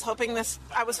man, I was hoping this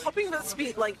to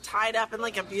be like tied up in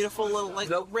like a beautiful little like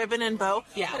ribbon and bow.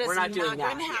 Yeah, but we're not doing that. It's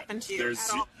not going to happen to you.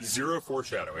 There's zero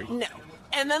foreshadowing. No.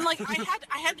 And then, like,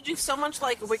 I had to do so much,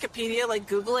 like, Wikipedia, like,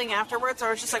 Googling afterwards.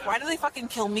 I was just like, why do they fucking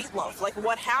kill Meatloaf? Like,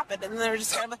 what happened? And they're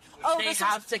just kind of like, oh, they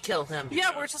have to kill him.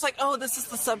 Yeah, we're just like, oh, this is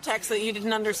the subtext that you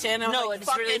didn't understand. And no, like,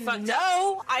 it's really fucked up.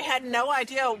 No, I had no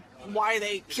idea why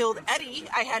they killed Eddie.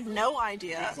 I had no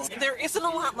idea. There isn't a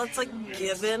lot that's, like,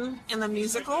 given in the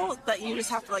musical that you just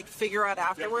have to, like, figure out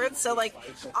afterwards. So, like,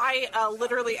 I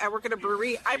work at a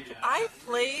brewery. I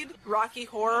played Rocky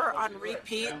Horror on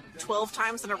repeat 12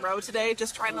 times in a row today,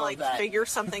 just trying to, like, figure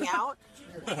something out.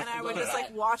 And I was just,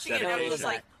 like, watching it, and I was just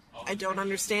like, I don't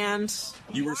understand.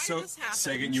 You were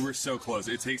Sagan, you were so close.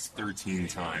 It takes 13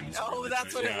 times. Oh,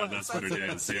 that's what it was. Yeah, that's what it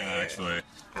is. Yeah, actually.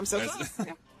 I'm so close.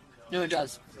 Yeah. No, it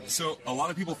does. So, a lot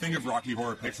of people think of Rocky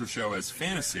Horror Picture Show as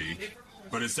fantasy,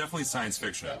 but it's definitely science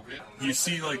fiction. You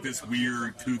see, like, this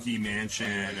weird, kooky mansion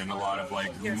and a lot of,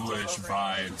 like, ghoulish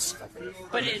vibes.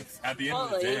 But it's at the end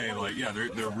of the day, like, yeah,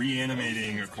 they're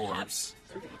reanimating a corpse.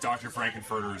 Dr.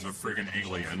 Frankenfurter is a friggin'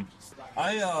 alien.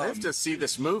 I have to see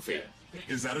this movie.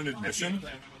 Is that an admission?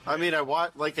 I mean,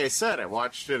 like I said, I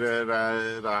watched it at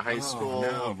a high school.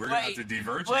 No, we're gonna have to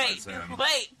divergence him.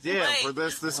 For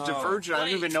this divergent, I don't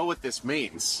even know what this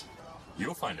means.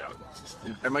 You'll find out.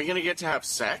 Am I gonna get to have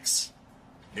sex?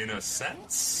 In a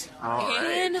sense. All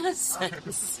right. In a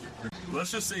sense.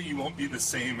 Let's just say you won't be the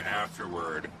same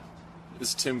afterward.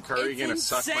 Is Tim Curry gonna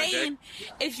suck my dick?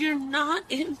 If you're not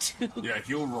into. Yeah,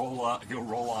 he'll roll on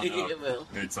up. He will.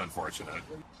 It's unfortunate.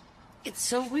 It's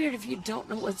so weird if you don't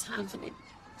know what's happening.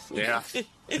 Yeah.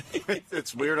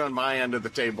 It's weird on my end of the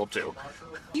table, too.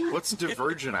 What's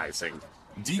divergenizing?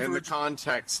 In the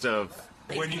context of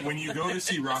when you go to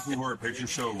see Rocky Horror Picture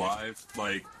Show live,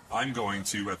 like I'm going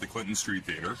to at the Clinton Street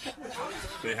Theater,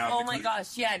 they have. Oh my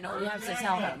gosh! Yeah, no, we have to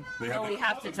tell him. We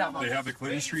have to tell him. They have the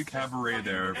Clinton Street Cabaret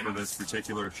there for this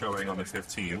particular showing on the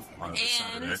 15th on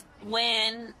Saturday.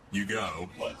 When you go,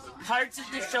 parts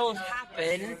of the show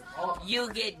happen,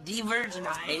 you get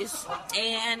de-virginized,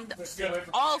 and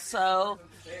also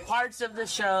parts of the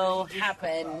show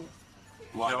happen.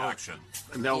 Live action.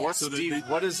 No, what is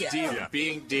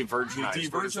being de-virginized? The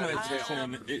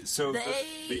de-virginization.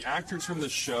 The actors from the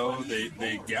show,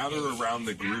 they gather around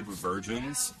the group of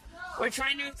virgins. We're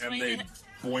trying to explain and they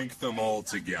boink them all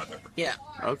together. Yeah.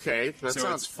 Okay, that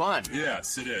sounds fun.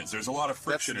 Yes, it is. There's a lot of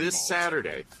friction. That's this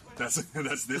Saturday. That's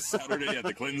this Saturday at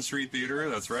the Clinton Street Theater.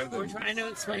 That's right. We're trying to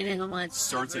explain how much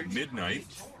starts at midnight.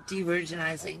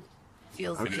 De-virginizing.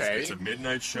 It's a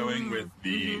midnight showing with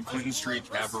the Clinton Street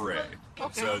Cabaret.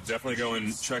 Okay. So definitely go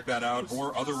and check that out.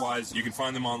 Or otherwise, you can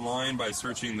find them online by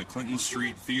searching the Clinton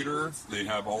Street Theater. They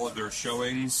have all of their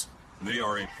showings. They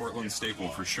are a Portland staple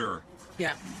for sure.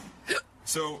 Yeah.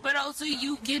 So, but also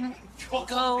you can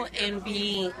go and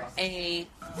be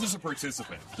just a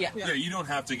participant. Yeah. Yeah, you don't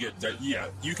have to get...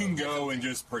 you can go and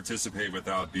just participate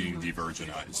without being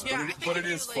de-virginized. Yeah, but it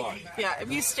is fun. Yeah,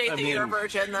 if you state that you're a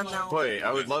virgin, then they'll... Boy,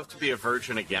 I would love to be a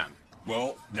virgin again.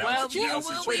 Well, now you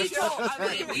will be.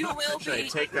 You will be. Should I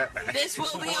take that back? This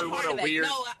will be a part of it.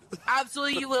 No,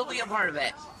 absolutely, you will be a part of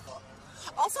it.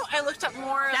 Also, I looked up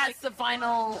more. That's the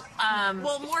final.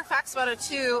 More facts about it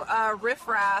too. Riff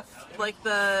Raff, like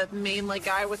the main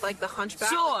guy with the hunchback.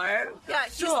 Sure.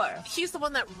 Yeah. He's the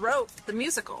one that wrote the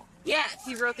musical. Yeah,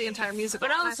 he wrote the entire musical.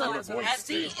 But also, at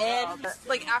the end,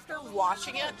 after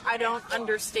watching it, I don't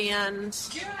understand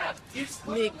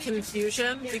the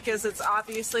confusion because it's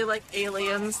obviously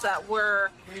aliens that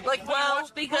were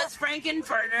because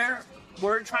Frankenfurter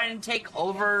were trying to take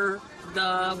over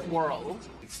the world.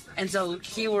 And so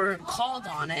he were called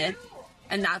on it,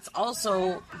 and that's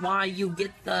also why you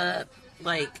get the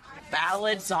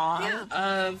ballad song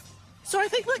of. So I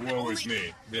think Woe is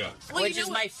me, yeah, which is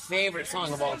my favorite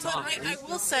song of all time. I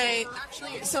will say,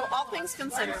 actually, so all things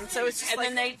considered, so it's just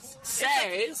then they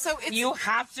say, you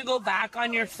have to go back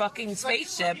on your fucking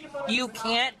spaceship. You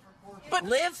can't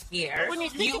live here. When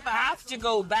you have to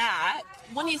go back.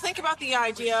 When you think about the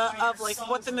idea of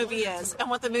what the movie is, and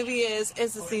what the movie is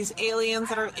these aliens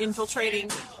that are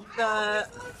infiltrating the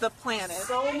planet,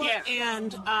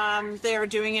 and they're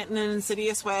doing it in an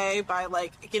insidious way by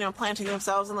planting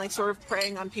themselves and sort of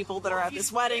preying on people that are at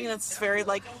this wedding. That's very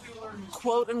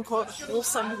quote unquote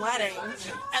wholesome wedding,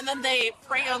 and then they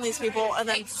prey on these people and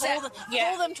then pull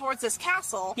them towards this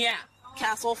castle. Yeah.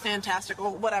 Castle,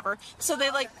 fantastical, whatever. So they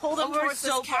pull them towards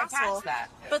this castle.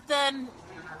 But then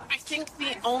I think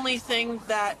the only thing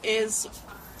that is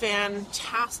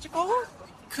fantastical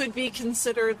could be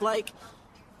considered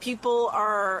people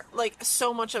are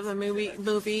so much of the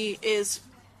movie is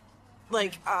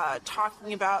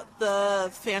talking about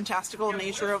the fantastical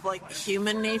nature of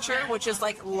human nature, which is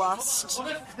lust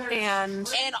and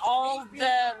all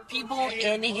the people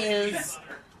in his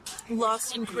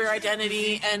lust and queer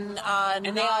identity and they all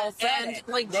said it.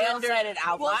 They all said it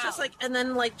out loud. It's just and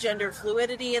then gender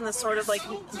fluidity and the sort of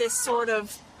this sort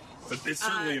of. But it's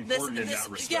certainly important in that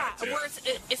respect. Yeah, where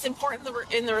it's important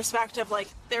in the respect of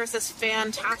there's this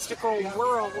fantastical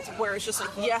world where it's just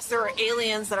yes, there are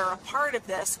aliens that are a part of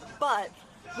this, but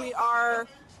we are.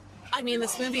 I mean,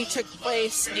 this movie took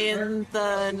place in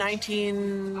the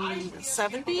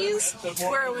 1970s,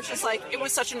 where it was just it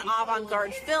was such an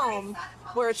avant-garde film,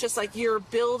 where it's just you're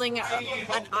building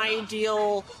an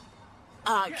ideal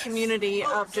community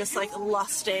of just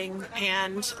lusting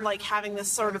and having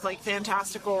this sort of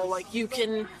fantastical you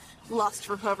can lust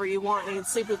for whoever you want, you can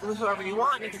sleep with whoever you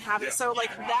want, you can have it. So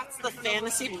that's the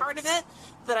fantasy part of it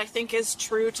that I think is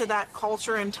true to that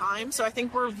culture and time. So I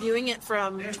think we're viewing it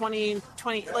from 2020,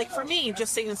 for me,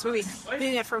 just seeing this movie,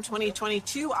 viewing it from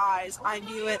 2022 eyes, I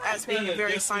view it as being a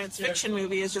very science fiction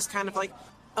movie. Is just kind of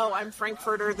oh, I'm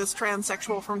Frankfurter, this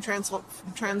transsexual from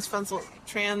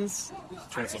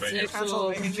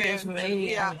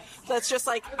Transylvania. Yeah, that's just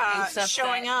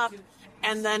showing up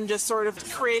and then just sort of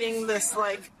creating this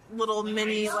little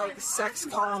mini sex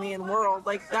colony and world.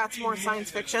 That's more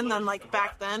science fiction than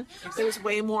back then. There's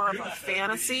way more of a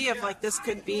fantasy of this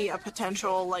could be a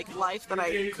potential life that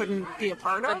I couldn't be a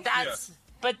part of.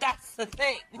 But that's the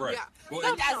thing. Right. Yeah.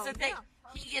 Well, that's the thing.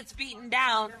 He gets beaten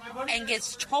down and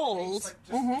gets told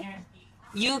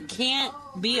you can't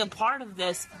be a part of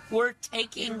this. We're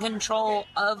taking control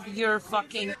of your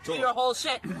whole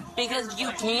shit because you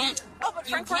can't. Oh, but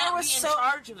Frank you can't was be in so,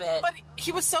 charge of it. But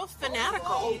he was so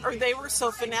fanatical, or they were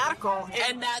so fanatical,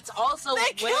 And that's also they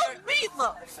where killed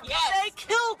Meatloaf. Yes. They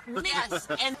killed Meatloaf. Yes,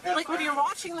 and Like when you're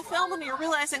watching the film and you're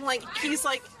realizing like he's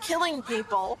like killing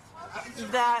people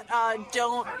that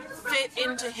don't fit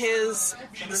into his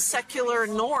secular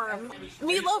norm.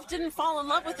 Meatloaf didn't fall in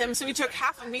love with him, so he took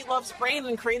half of Meatloaf's brain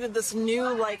and created this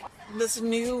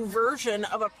new version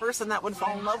of a person that would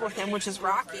fall in love with him, which is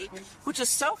Rocky, which is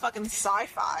so fucking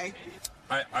sci-fi.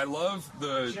 I love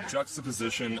the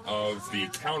juxtaposition of the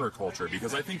counterculture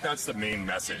because I think that's the main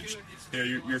message. You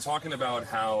know, you're talking about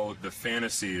how the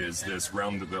fantasy is this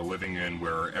realm that they're living in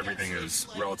where everything is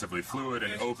relatively fluid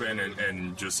and open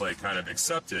and just like kind of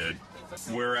accepted.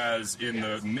 Whereas in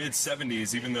the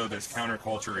mid-'70s, even though this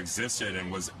counterculture existed and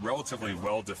was relatively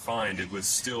well-defined, it was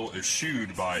still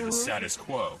eschewed by the status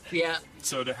quo. yeah.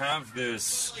 So to have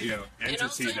this,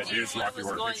 entity that is Rocky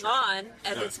Horror What was Picture going on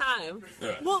at the time?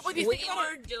 Well, what do you We think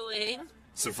about were doing.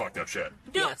 some fucked up shit.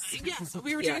 No, yes,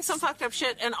 we were doing some fucked up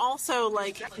shit, and also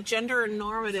like gender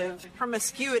normative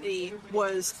promiscuity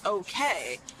was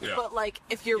okay. Yeah. But like,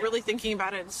 if you're really thinking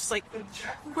about it, it's just like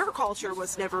queer culture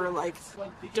was never like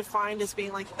defined as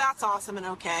being like that's awesome and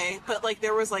okay. But like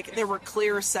there were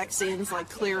clear sex scenes,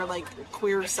 like clear like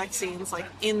queer sex scenes, like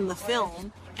in the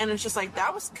film. And it's just like,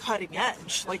 that was cutting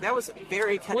edge. Like, that was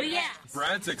very cutting edge.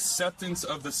 Brad's acceptance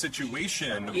of the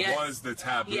situation was the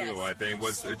taboo, I think,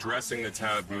 was addressing the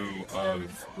taboo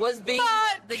of... Was being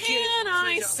But the can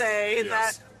I say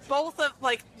that both of,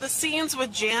 like, the scenes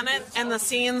with Janet and the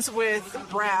scenes with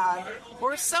Brad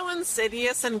were so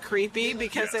insidious and creepy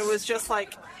because it was just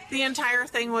like... The entire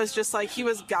thing was just like he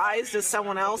was guised as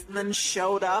someone else and then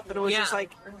showed up and it was just like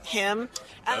him. And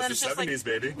then That's it's the just 70s,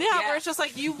 baby. Yeah, where it's just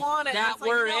like you want it. That and it's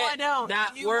were like, no, it. I don't.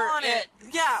 That you were want it.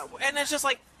 Yeah, and it's just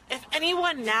like if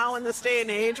anyone now in this day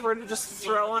and age were to just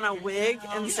throw on a wig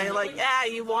and say like, yeah,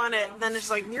 you want it, then it's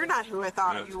like you're not who I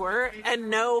thought you were. And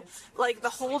no, like the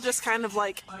whole just kind of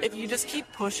like if you just keep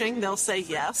pushing, they'll say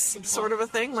yes, sort of a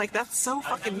thing. Like that's so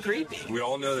fucking creepy. We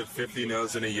all know that 50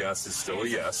 no's and a yes is still a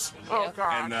yes. Oh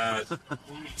god. And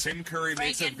Tim Curry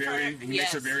makes a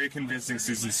very convincing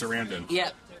Susan Sarandon.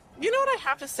 Yep. You know what I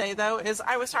have to say though is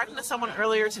I was talking to someone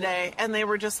earlier today and they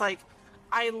were just like,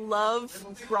 I love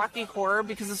Rocky Horror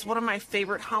because it's one of my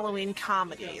favorite Halloween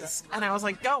comedies. And I was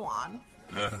like, go on.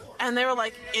 And they were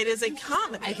like, it is a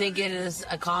comedy. I think it is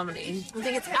a comedy. I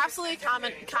think it's absolutely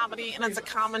a comedy, and it's a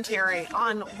commentary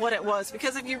on what it was.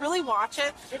 Because if you really watch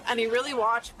it, and you really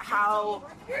watch how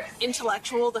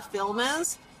intellectual the film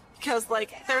is, because,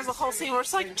 like, there's a whole scene where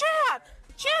it's like,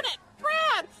 Janet,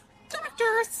 Brad, Dr.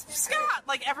 Scott,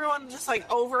 like, everyone just,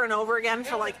 like, over and over again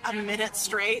for, like, a minute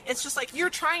straight. It's just like, you're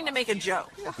trying to make a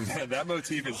joke. That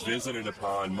motif is visited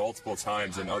upon multiple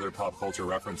times in other pop culture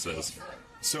references.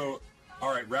 So, all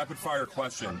right, rapid fire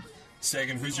question.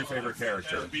 Sagan, who's your favorite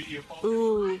character?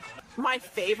 Ooh, my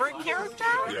favorite character?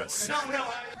 Yes.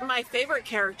 My favorite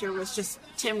character was just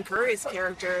Tim Curry's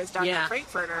character as Dr.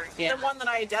 Frankfurter. Yeah. The one that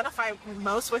I identify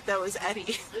most with, though, is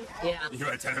Eddie. Yeah. You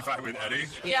identify with Eddie?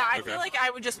 Yeah, I feel like I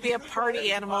would just be a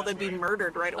party animal that'd be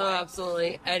murdered right away. Oh,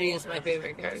 absolutely. Eddie is my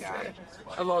favorite character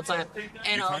of all time.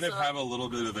 And You also, kind of have a little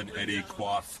bit of an Eddie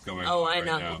quaff going on. Oh, I right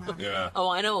know. now. Yeah. Oh,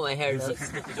 I know what my hair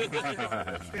does.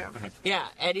 Yeah,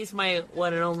 Eddie's my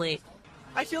one and only.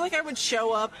 I feel like I would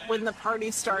show up when the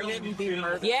party started and be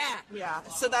murdered. Yeah. Yeah,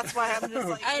 so that's why I'm just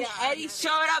like... And Eddie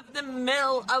showed up in the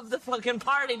middle of the fucking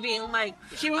party being like,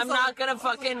 I'm not gonna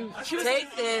fucking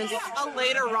take this. A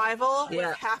late arrival Yeah.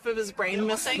 with half of his brain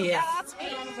missing. Yeah. That's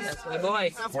me. That's my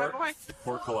boy. That's my boy.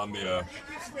 Poor Columbia.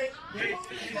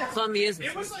 Columbia's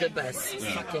the best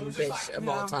fucking bitch of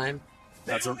all time.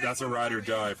 That's a ride or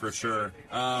die for sure.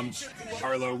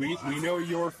 Arlo, we know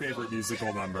your favorite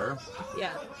musical number.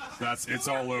 Yeah. It's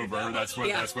all over. That's when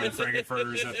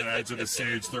Frankenfurter's at the edge of the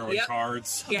stage throwing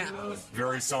cards. Yeah.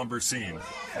 Very somber scene.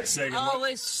 Sagan, Oh,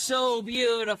 it's so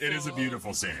beautiful. it is a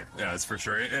beautiful scene. Yeah, it's for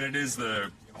sure, and it is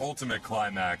the ultimate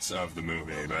climax of the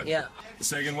movie. But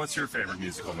Sagan, what's your favorite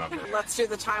musical number? Let's do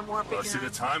the time warp again. Let's do the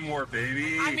time warp,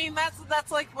 baby. I mean,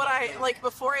 that's like what I like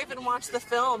before I even watched the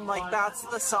film. Like that's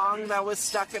the song that was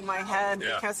stuck in my head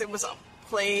because it was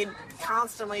played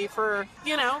constantly for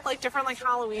like different like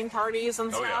Halloween parties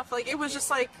and stuff. Like it was just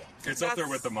like it's up there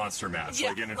with the Monster Mash.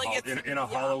 Yeah, like in a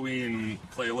Halloween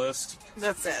playlist.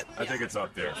 That's it. I think it's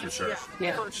up there for sure.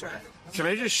 Yeah, for sure. Can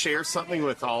I just share something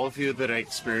with all of you that I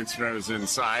experienced when I was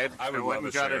inside? I would love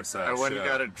to share such. I went and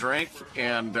got a drink,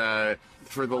 and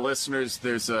for the listeners,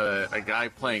 there's a guy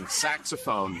playing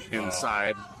saxophone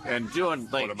inside and doing,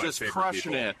 like, just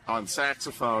crushing it on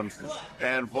saxophone.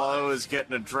 And while I was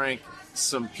getting a drink,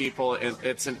 some people,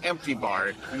 it's an empty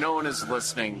bar. No one is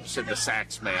listening to the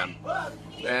sax man.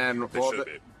 And,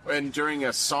 and during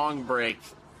a song break,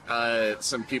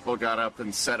 some people got up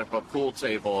and set up a pool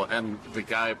table, and the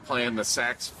guy playing the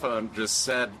saxophone just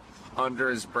said under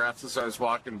his breath as I was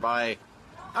walking by,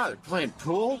 they're playing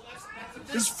pool?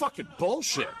 This is fucking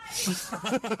bullshit.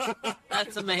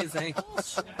 That's amazing.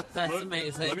 That's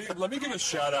amazing. Let me give a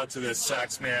shout out to this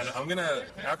sax man. I'm gonna,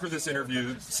 after this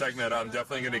interview segment, I'm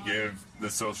definitely gonna give the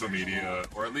social media,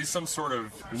 or at least some sort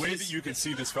of way that you can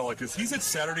see this fella, because he's at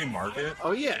Saturday Market.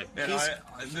 Oh yeah, and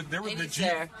there were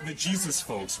the Jesus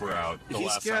folks were out.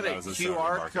 He's got a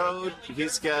QR code.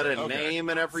 He's got a name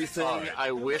and everything. Right.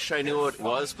 I wish I knew what it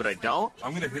was, but I don't.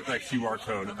 I'm gonna hit that QR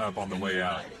code up on the way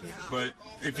out. But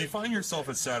if you find yourself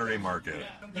at Saturday Market,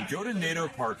 go to NATO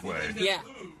Parkway. Yeah.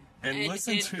 And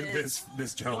listen to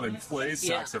this gentleman play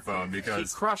saxophone,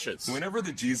 because he crushes. Whenever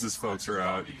the Jesus folks are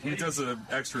out, he does an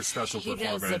extra special performance. He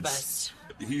does the best.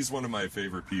 He's one of my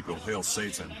favorite people. Hail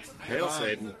Satan. Hail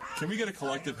Satan. Can we get a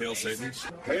collective Hail Satan?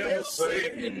 Hail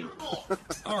Satan.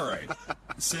 All right.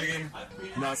 Sagan,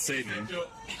 not Satan.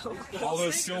 Although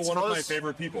still one of my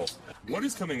favorite people. What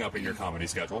is coming up in your comedy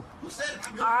schedule?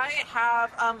 I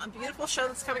have a beautiful show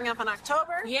that's coming up in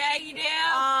October. Yeah, you do.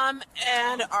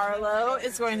 And Arlo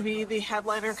is going to be the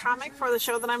headliner comic for the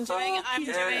show that I'm doing. I'm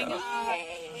doing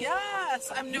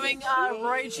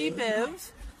Roy G.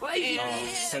 Biv.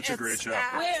 Such a great show.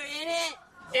 We're in it.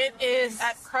 It is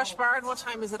at Crush Bar. And what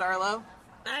time is it, Arlo?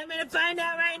 I'm going to find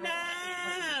out right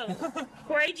now.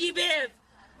 Roy G. Biv,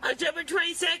 October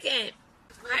 22nd.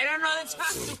 I don't know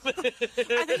the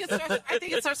time. I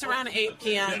think it starts around 8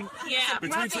 p.m. Yeah,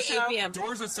 between 8 p.m.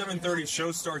 Doors at 7:30.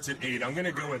 Show starts at 8. I'm going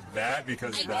to go with that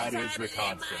because that is the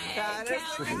constant.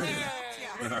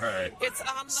 All right. It's the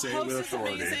host is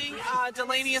amazing.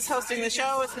 Delaney is hosting the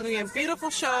show. It's going to be a beautiful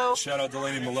show. Shout out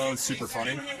Delaney Malone. Super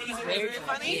funny. Very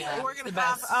funny. Yeah, we're going to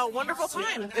have a wonderful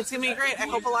time. It's going to be great. I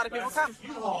hope a lot of people come.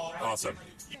 Awesome.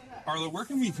 Arlo, where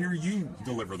can we hear you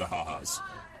deliver the ha-has?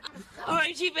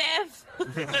 Orangey Bev.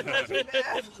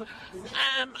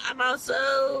 I'm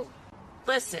also,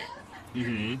 listen.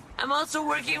 Mm-hmm. I'm also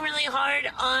working really hard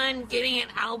on getting an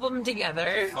album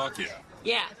together. Fuck yeah.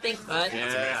 Yeah, thanks, bud.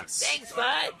 Yes. Thanks,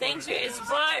 bud. Thanks for your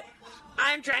support.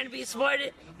 I'm trying to be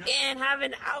supported and have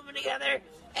an album together,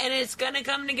 and it's gonna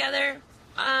come together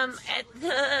at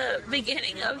the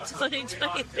beginning of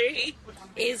 2023.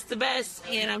 It's the best,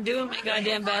 and I'm doing my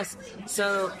goddamn best.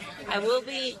 So I will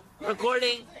be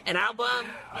recording an album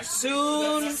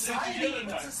soon.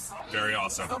 Very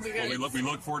awesome. Well, we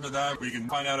look forward to that. We can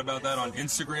find out about that on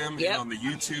Instagram and on the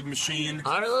YouTube machine.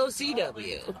 Arlo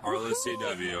CW. Arlo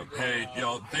CW. Hey,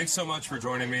 y'all, thanks so much for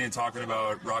joining me and talking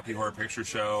about Rocky Horror Picture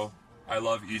Show. I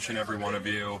love each and every one of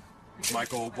you.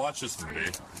 Michael, watch this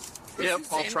movie. Yep,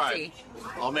 I'll try.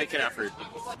 I'll make an effort.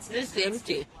 It's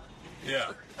empty.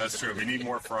 Yeah, that's true. We need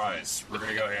more fries. We're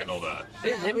going to go handle that.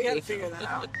 We got to figure that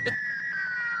out.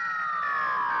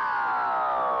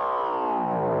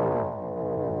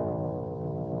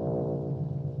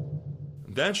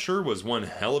 That sure was one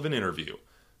hell of an interview.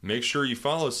 Make sure you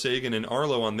follow Sagan and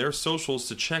Arlo on their socials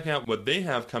to check out what they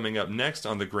have coming up next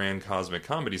on the Grand Cosmic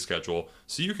Comedy schedule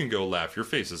so you can go laugh your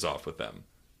faces off with them.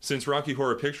 Since Rocky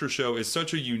Horror Picture Show is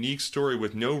such a unique story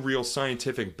with no real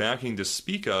scientific backing to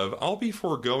speak of, I'll be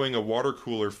foregoing a water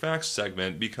cooler facts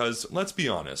segment because, let's be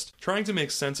honest, trying to make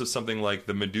sense of something like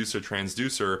the Medusa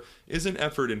transducer is an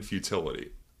effort in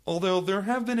futility. Although there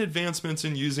have been advancements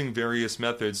in using various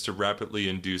methods to rapidly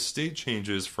induce state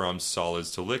changes from solids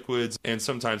to liquids, and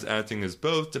sometimes acting as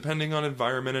both depending on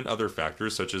environment and other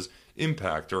factors such as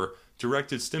impact or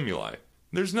directed stimuli.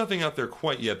 There's nothing out there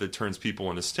quite yet that turns people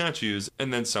into statues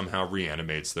and then somehow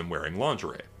reanimates them wearing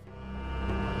lingerie.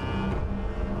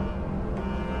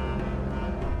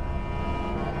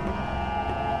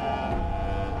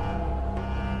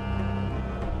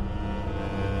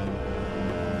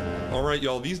 Alright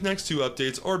y'all, these next two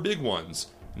updates are big ones.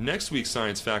 Next week's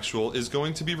Science Factual is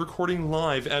going to be recording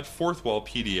live at Fourth Wall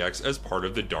PDX as part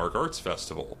of the Dark Arts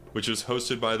Festival, which is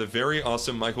hosted by the very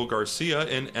awesome Michael Garcia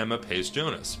and Emma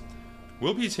Pace-Jonas.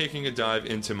 We'll be taking a dive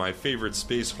into my favorite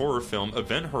space horror film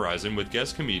Event Horizon with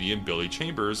guest comedian Billy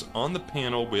Chambers on the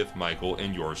panel with Michael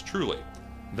and yours truly.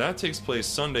 That takes place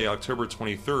Sunday, October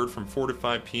 23rd from 4 to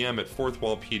 5 p.m. at Fourth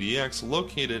Wall PDX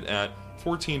located at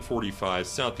 1445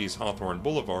 Southeast Hawthorne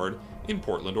Boulevard in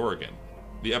Portland, Oregon.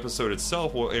 The episode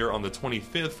itself will air on the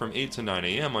 25th from 8 to 9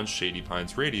 a.m. on Shady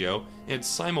Pines Radio and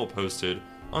simul-posted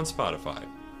on Spotify.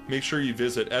 Make sure you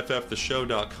visit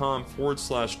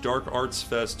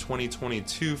fftheshow.com/darkartsfest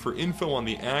 2022 for info on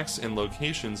the acts and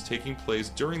locations taking place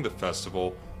during the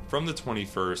festival from the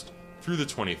 21st through the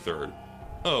 23rd.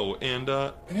 Oh, and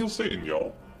Hail Satan,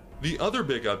 y'all. The other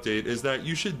big update is that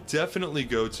you should definitely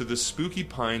go to the Spooky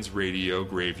Pines Radio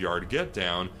Graveyard Get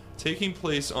Down, taking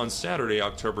place on Saturday,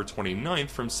 October 29th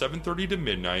from 7:30 to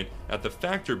midnight at the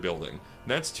Factor Building.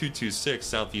 That's 226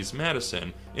 Southeast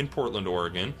Madison in Portland,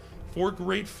 Oregon, for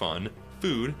great fun,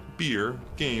 food, beer,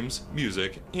 games,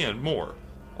 music, and more.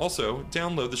 Also,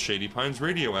 download the Shady Pines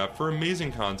Radio app for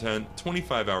amazing content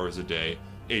 25 hours a day,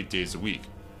 8 days a week.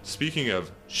 Speaking of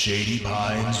Shady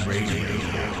Pines Radio,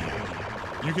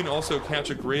 you can also catch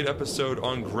a great episode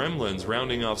on Gremlins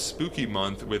rounding off Spooky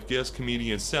Month with guest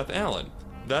comedian Seth Allen.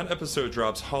 That episode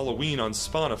drops Halloween on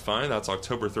Spotify, that's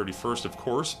October 31st of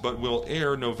course, but will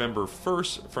air November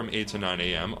 1st from 8 to 9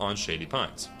 a.m. on Shady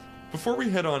Pines. Before we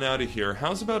head on out of here,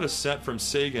 how's about a set from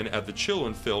Sagan at the Chill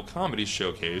and Phil Comedy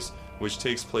Showcase, which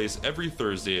takes place every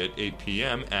Thursday at 8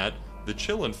 p.m. at the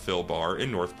Chill and Phil Bar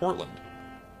in North Portland.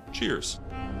 Cheers.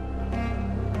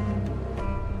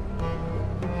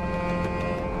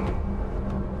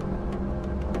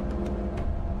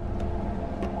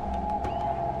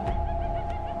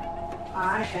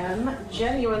 I am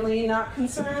genuinely not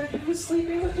concerned who's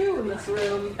sleeping with who in this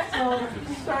room. So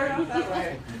start off that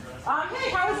way. Hey,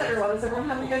 how is everyone? Is everyone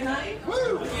having a good night?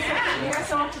 Woo! Yeah, you guys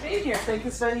so much for being here. Thank you,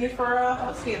 Sven, for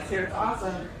hosting us here. It's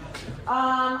awesome.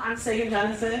 I'm Sagan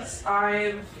Genesis.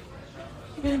 I've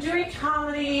been doing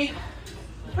comedy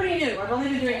pretty new. I've only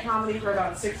been doing comedy for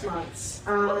about 6 months.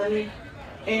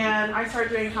 And I started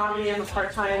doing comedy. I'm a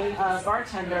part-time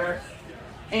bartender.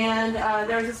 And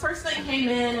there was this person that came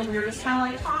in, and we were just kind of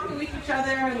like talking with each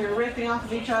other, and we were riffing off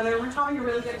of each other. We were having a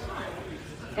really good time.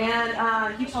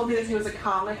 And he told me that he was a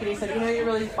comic, and he said, you know, you're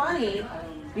really funny.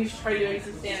 You should try doing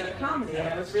some stand-up comedy. And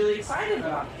I was really excited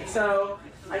about it. So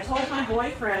I told my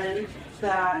boyfriend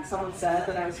that someone said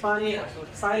that I was funny, and I was really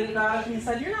excited about it, and he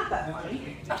said, you're not that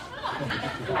funny.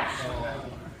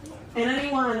 And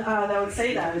anyone that would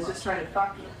say that is just trying to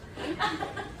fuck me.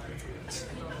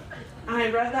 I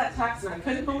read that text and I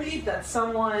couldn't believe that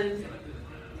someone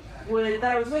that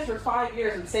I was with for 5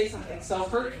 years would say something so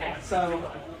hurtful.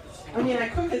 So, I mean, I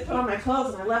quickly put on my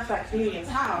clothes and I left that comedian's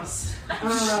house.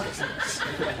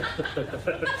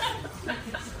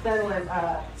 Then went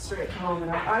straight home.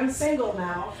 And I'm single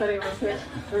now. If anyone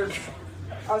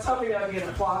I was hoping that would be an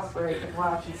applause break, and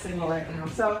wow, she's single right now.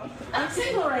 So I'm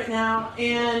single right now,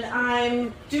 and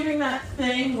I'm doing that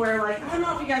thing where, like, I don't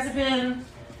know if you guys have been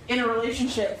in a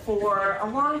relationship for a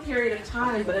long period of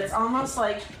time, but it's almost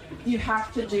like you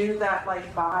have to do that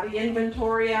like body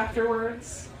inventory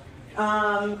afterwards.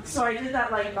 So I did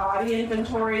that like body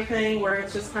inventory thing where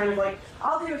it's just kind of like,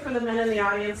 I'll do it for the men in the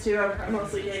audience too. I'm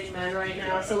mostly dating men right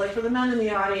now. So like for the men in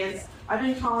the audience, I've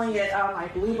been calling it my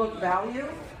blue book value.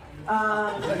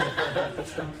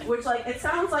 Which like, it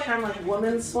sounds like I'm like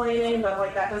woman-splaining, but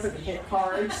like that doesn't hit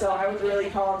hard, so I would really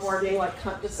call it more being like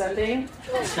cunt-descending.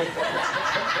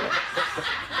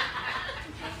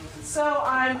 So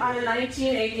I'm a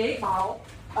 1988 model.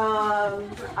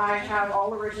 I have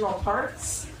all original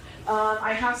parts.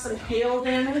 I have some hail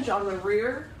damage on the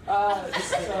rear,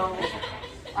 so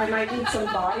I might need some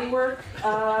body work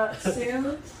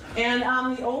soon. And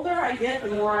the older I get, the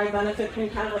more I benefit from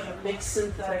kind of like a mixed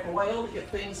synthetic oil to get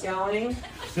things going.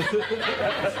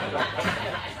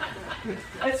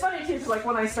 It's funny too, because like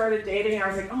when I started dating, I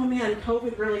was like, oh man,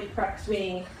 COVID really prepped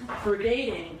me for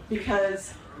dating,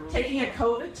 because taking a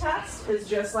COVID test is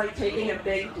just like taking a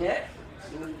big dick.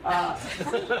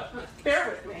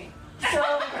 Bear with me. So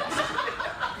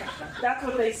that's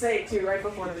what they say too, right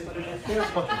before they put it in.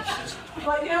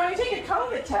 But you know, when you take a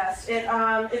COVID test,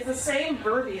 it's the same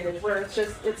verbiage where it's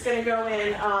going to go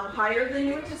in higher than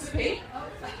you anticipate.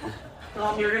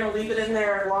 You're going to leave it in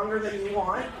there longer than you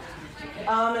want,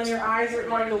 and your eyes are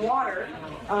going to water.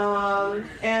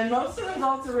 And most of the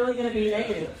results are really going to be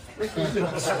negative.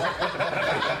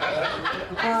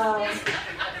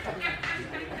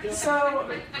 So,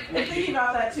 and thinking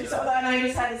about that too, so then I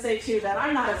just had to say too that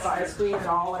I'm not a size queen at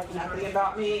all. Like nothing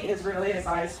about me is really a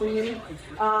size queen.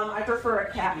 I prefer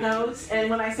a cat nose, and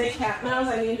when I say cat nose,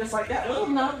 I mean just like that little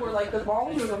nub where like the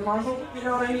balls or the muzzle, you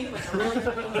know what I mean?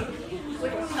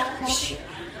 Like a small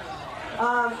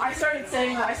I stopped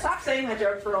saying that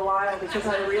joke for a while because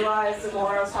I realized the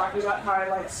more I was talking about how I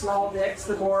like small dicks,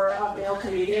 the more male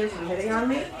comedians were hitting on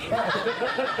me.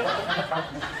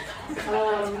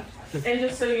 And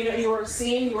just so you know, you are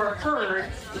seen, you are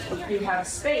heard, you have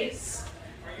space,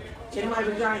 in my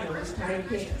vagina was a tiny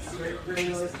penis.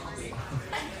 Really funny.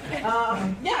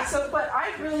 But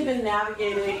I've really been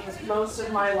navigating most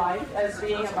of my life as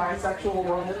being a bisexual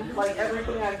woman. Like,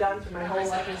 everything I've done through my whole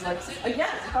life is like, again,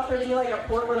 I thought there'd be like a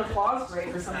Portland applause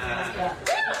break or something like that.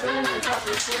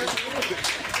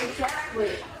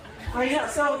 Exactly. I know.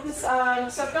 So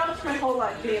I've gone through my whole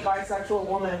life being a bisexual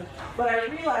woman, but I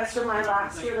realized from my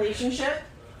last relationship,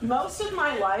 most of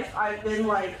my life I've been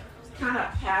like kind of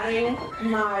padding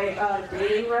my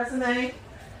dating resume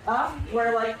up,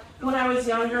 where like when I was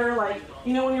younger, like,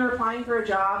 you know, when you're applying for a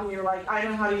job and you're like, I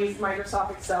know how to use Microsoft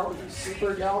Excel, but you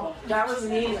super don't. That was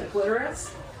me in the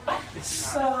clitoris.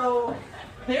 So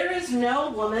there is no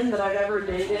woman that I've ever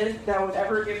dated that would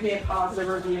ever give me a positive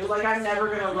review. Like, I'm never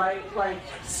gonna write like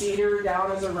Cedar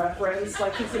down as a reference.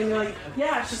 Like, he's gonna be like,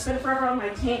 yeah, she's been forever on my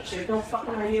taint. She had no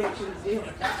fucking idea what she was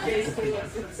doing. That's basically what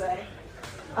it's gonna say.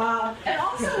 And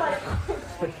also, like,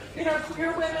 you know,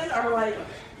 queer women are like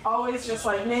always just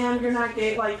like, man, you're not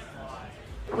gay. Like,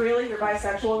 really, you're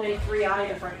bisexual? Name 3 Ani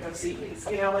DeFranco CDs.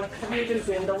 You know, like, have you even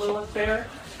been to Lilith Fair?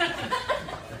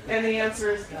 And the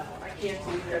answer is no, I can't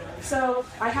do that. So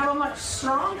I have a much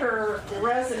stronger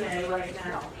resume right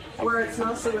now, where it's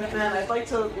mostly with men. I'd like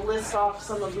to list off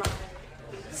some of my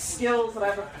skills that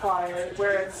I've acquired,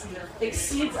 where it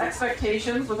exceeds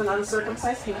expectations with an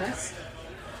uncircumcised penis,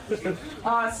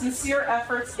 sincere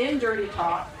efforts in dirty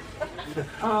talk,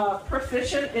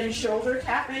 proficient in shoulder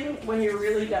tapping when you're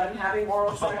really done having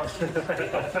oral sex,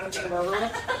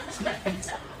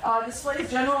 displays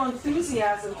general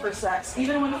enthusiasm for sex,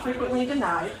 even when frequently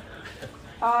denied,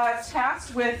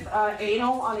 tasked with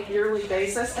anal on a yearly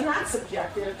basis, and that's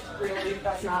subjective, really,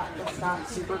 that's not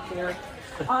super clear.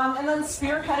 And then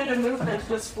spearheaded a movement to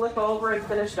just flip over and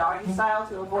finish doggy style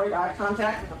to avoid eye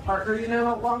contact with a partner you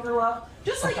no longer love.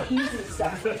 Just like easy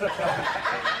stuff.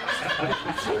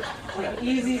 Like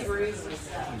easy, breezy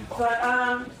stuff. But,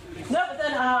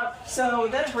 so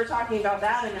then if we're talking about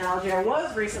that analogy, I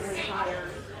was recently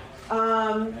hired.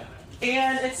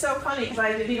 And it's so funny because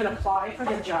I didn't even apply for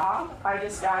the job. I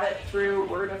just got it through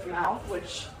word of mouth,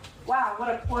 which, wow,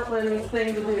 what a Portland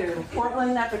thing to do.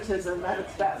 Portland nepotism at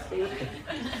its best, baby.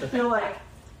 I feel like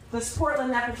this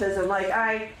Portland nepotism,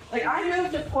 I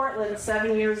moved to Portland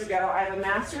 7 years ago. I have a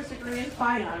master's degree in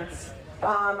fine arts.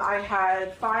 I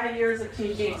had 5 years of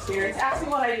teaching experience. Ask me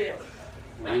what I do.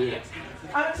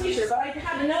 I'm a teacher, but I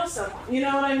had to know someone. You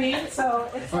know what I mean? So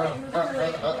it's like,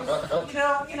 really,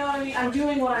 you know what I mean? I'm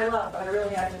doing what I love, but I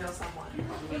really had to know someone.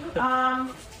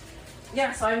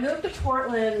 So I moved to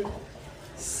Portland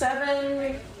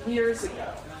 7 years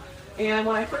ago. And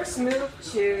when I first moved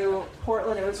to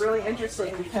Portland, it was really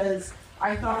interesting because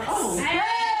I thought, oh, hey!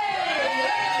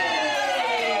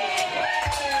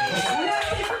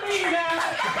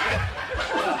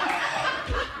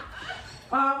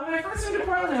 When I first moved to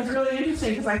Portland, it was really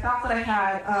interesting because I thought that I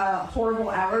had horrible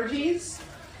allergies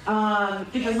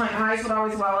because my eyes would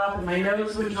always well up and my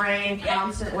nose would drain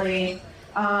constantly.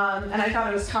 And I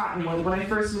thought it was cottonwood. When I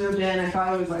first moved in, I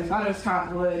thought it was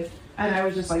cottonwood, and I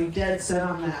was just like dead set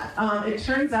on that. It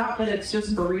turns out that it's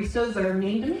just baristas that are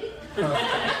mean to me.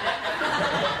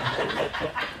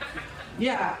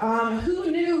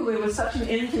 Who knew it was such an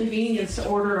inconvenience to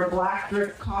order a black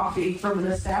drip coffee from an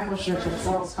establishment that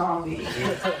sells coffee?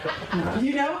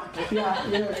 You know? Yeah,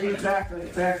 exactly.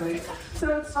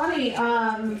 So it's funny,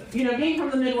 being from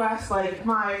the Midwest, my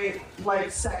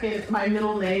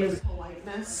middle name is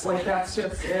politeness. Like, that's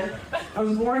just it. I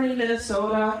was born in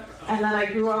Minnesota, and then I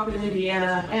grew up in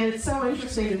Indiana, and it's so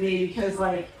interesting to me because,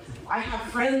 I have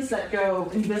friends that go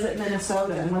and visit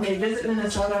Minnesota, and when they visit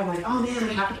Minnesota, I'm like, oh man,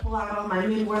 I have to pull out all my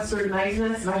Midwestern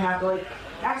niceness, and I have to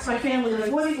ask my family,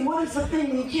 what is the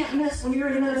thing you can't miss when you're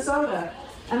in Minnesota?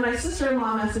 And my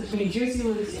sister-in-law messaged me, Juicy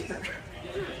Lucy.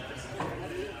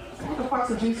 What the fuck's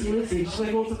a Juicy Lucy? She's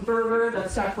like, well, it's a burger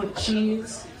that's stuffed with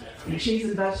cheese and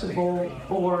vegetable,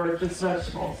 or just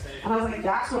vegetables. And I was like,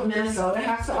 that's what Minnesota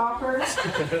has to offer?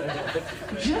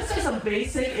 Just as a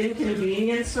basic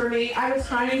inconvenience for me, I was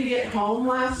trying to get home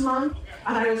last month,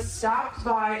 and I was stopped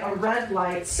by a red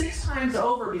light 6 times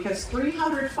over because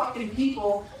 300 fucking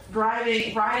people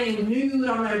riding nude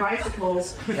on their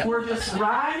bicycles were just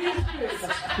riding through,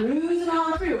 cruising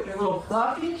on through with their little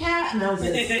fucking cat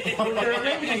noses. With their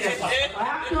radios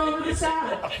wrapped over the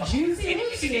saddle, juicy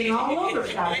Lucying all over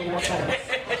the top of their face.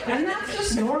 And that's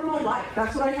just normal life.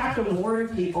 That's what I have to warn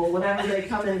people whenever they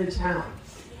come into town.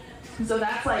 So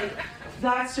that's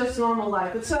just normal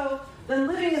life. But so then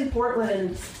living in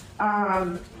Portland,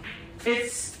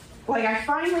 it's I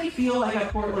finally feel like a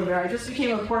Portlander. I just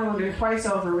became a Portlander twice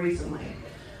over recently.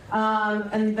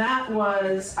 And that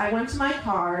was, I went to my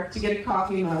car to get a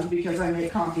coffee mug because I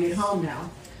make coffee at home now.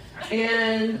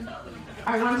 And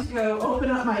I wanted to go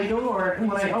open up my door,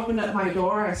 and when I opened up my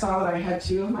door, I saw that I had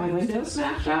 2 of my windows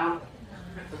smashed out,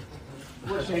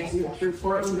 which makes you a true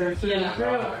Portlander through and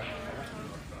through.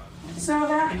 So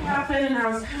that happened, and I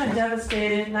was kind of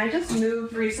devastated, and I just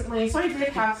moved recently, so I did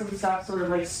have some stuff sort of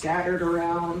like scattered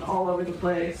around all over the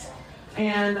place.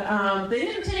 And they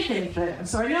didn't take anything,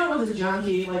 so I knew I was a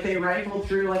junkie. Like, they rifled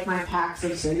through like my packs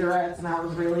of cigarettes, and that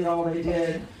was really all they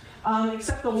did.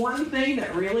 Except the one thing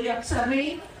that really upset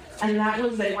me, and that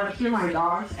was they went through my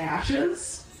dog's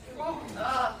ashes.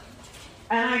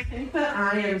 And I think that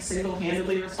I am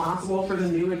single-handedly responsible for the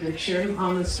new addiction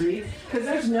on the street, because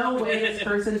there's no way this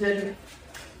person didn't.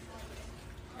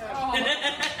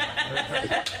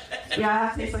 Yeah,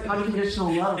 that tastes like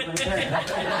unconditional love right there.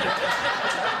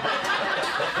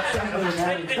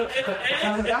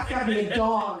 That's gotta be a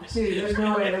dog too. There's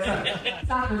no way it's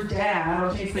not her dad. I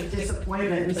don't taste the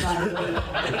disappointment inside of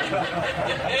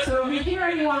it. So if you hear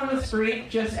anyone on the street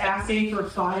just asking for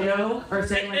Fido or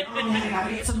saying like, "Oh man, I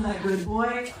gotta get some of that good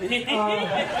boy," just know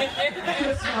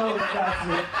that's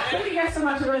it. Thank you guys so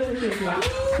much. I really appreciate you.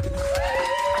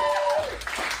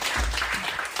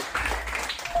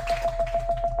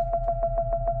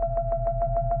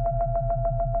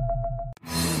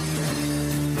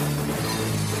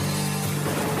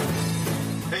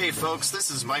 Hey folks,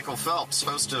 this is Michael Phelps,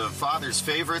 host of Father's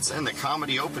Favorites and the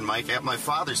Comedy Open Mic at my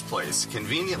father's place,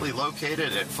 conveniently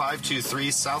located at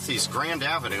 523 Southeast Grand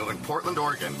Avenue in Portland,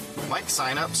 Oregon. Mic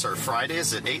sign-ups are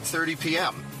Fridays at 8:30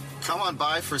 p.m. Come on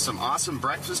by for some awesome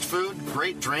breakfast food,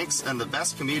 great drinks, and the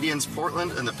best comedians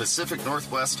Portland and the Pacific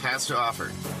Northwest has to offer.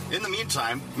 In the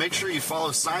meantime, make sure you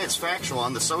follow Science Factual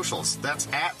on the socials. That's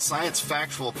at Science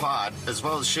Factual Pod, as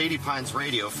well as Shady Pines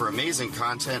Radio for amazing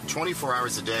content 24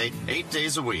 hours a day, 8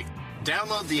 days a week.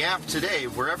 Download the app today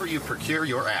wherever you procure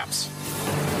your apps.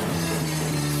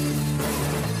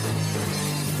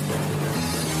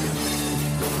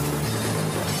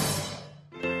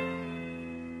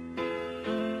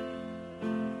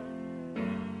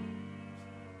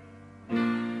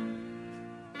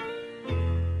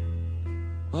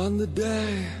 On the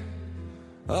day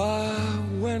I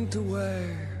went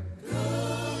away,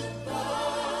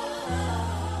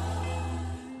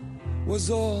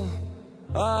 was all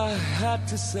I had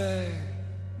to say.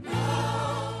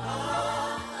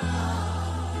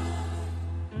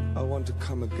 I want to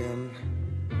come again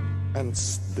and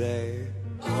stay.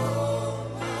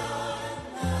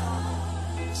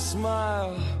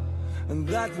 Smile, and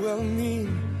that will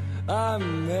mean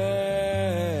I'm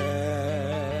there.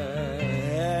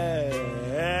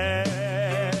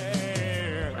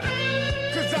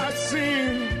 'Cause I've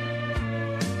seen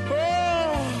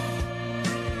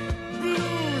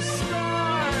blue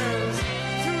skies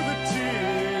through the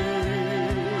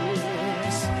tears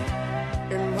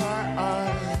in my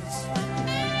eyes,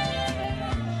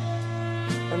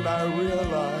 and I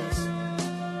realize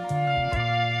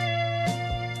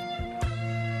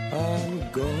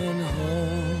I'm going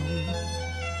home.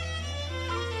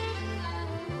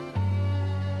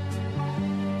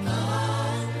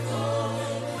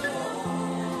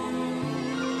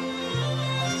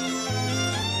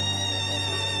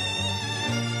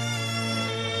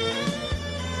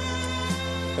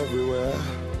 Everywhere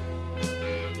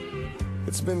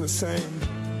it's been the same.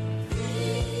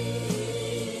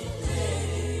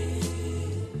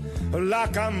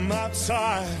 Like I'm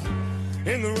outside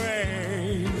in the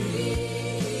rain,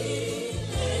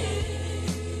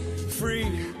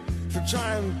 free to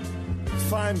try and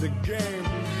find a game.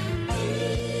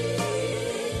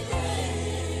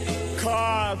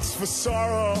 Cards for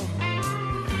sorrow,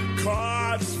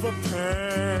 cards for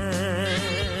pain.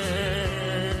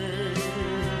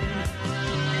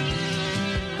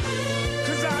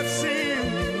 'Cause I've seen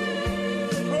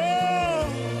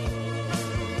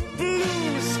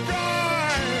blue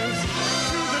skies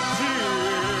through the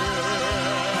tears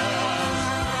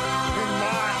in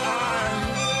my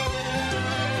eyes,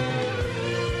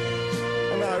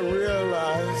 and I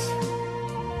realize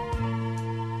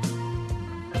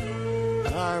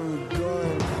I'm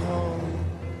going home.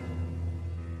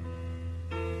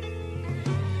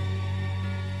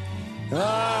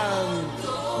 I'm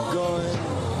going home.